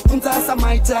jaita, funza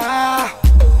samaita.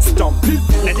 Stumpy.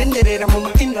 Natenderera muma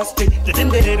industry.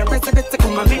 Natenderera kwese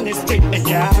kuma ministry.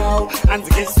 Yo, and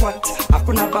guess what?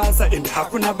 Hakuna basa and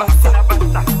hakuna basa.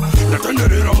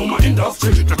 Natenderera muma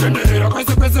industry. Natenderera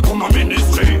kwese kuma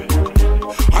ministry.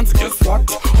 And guess what?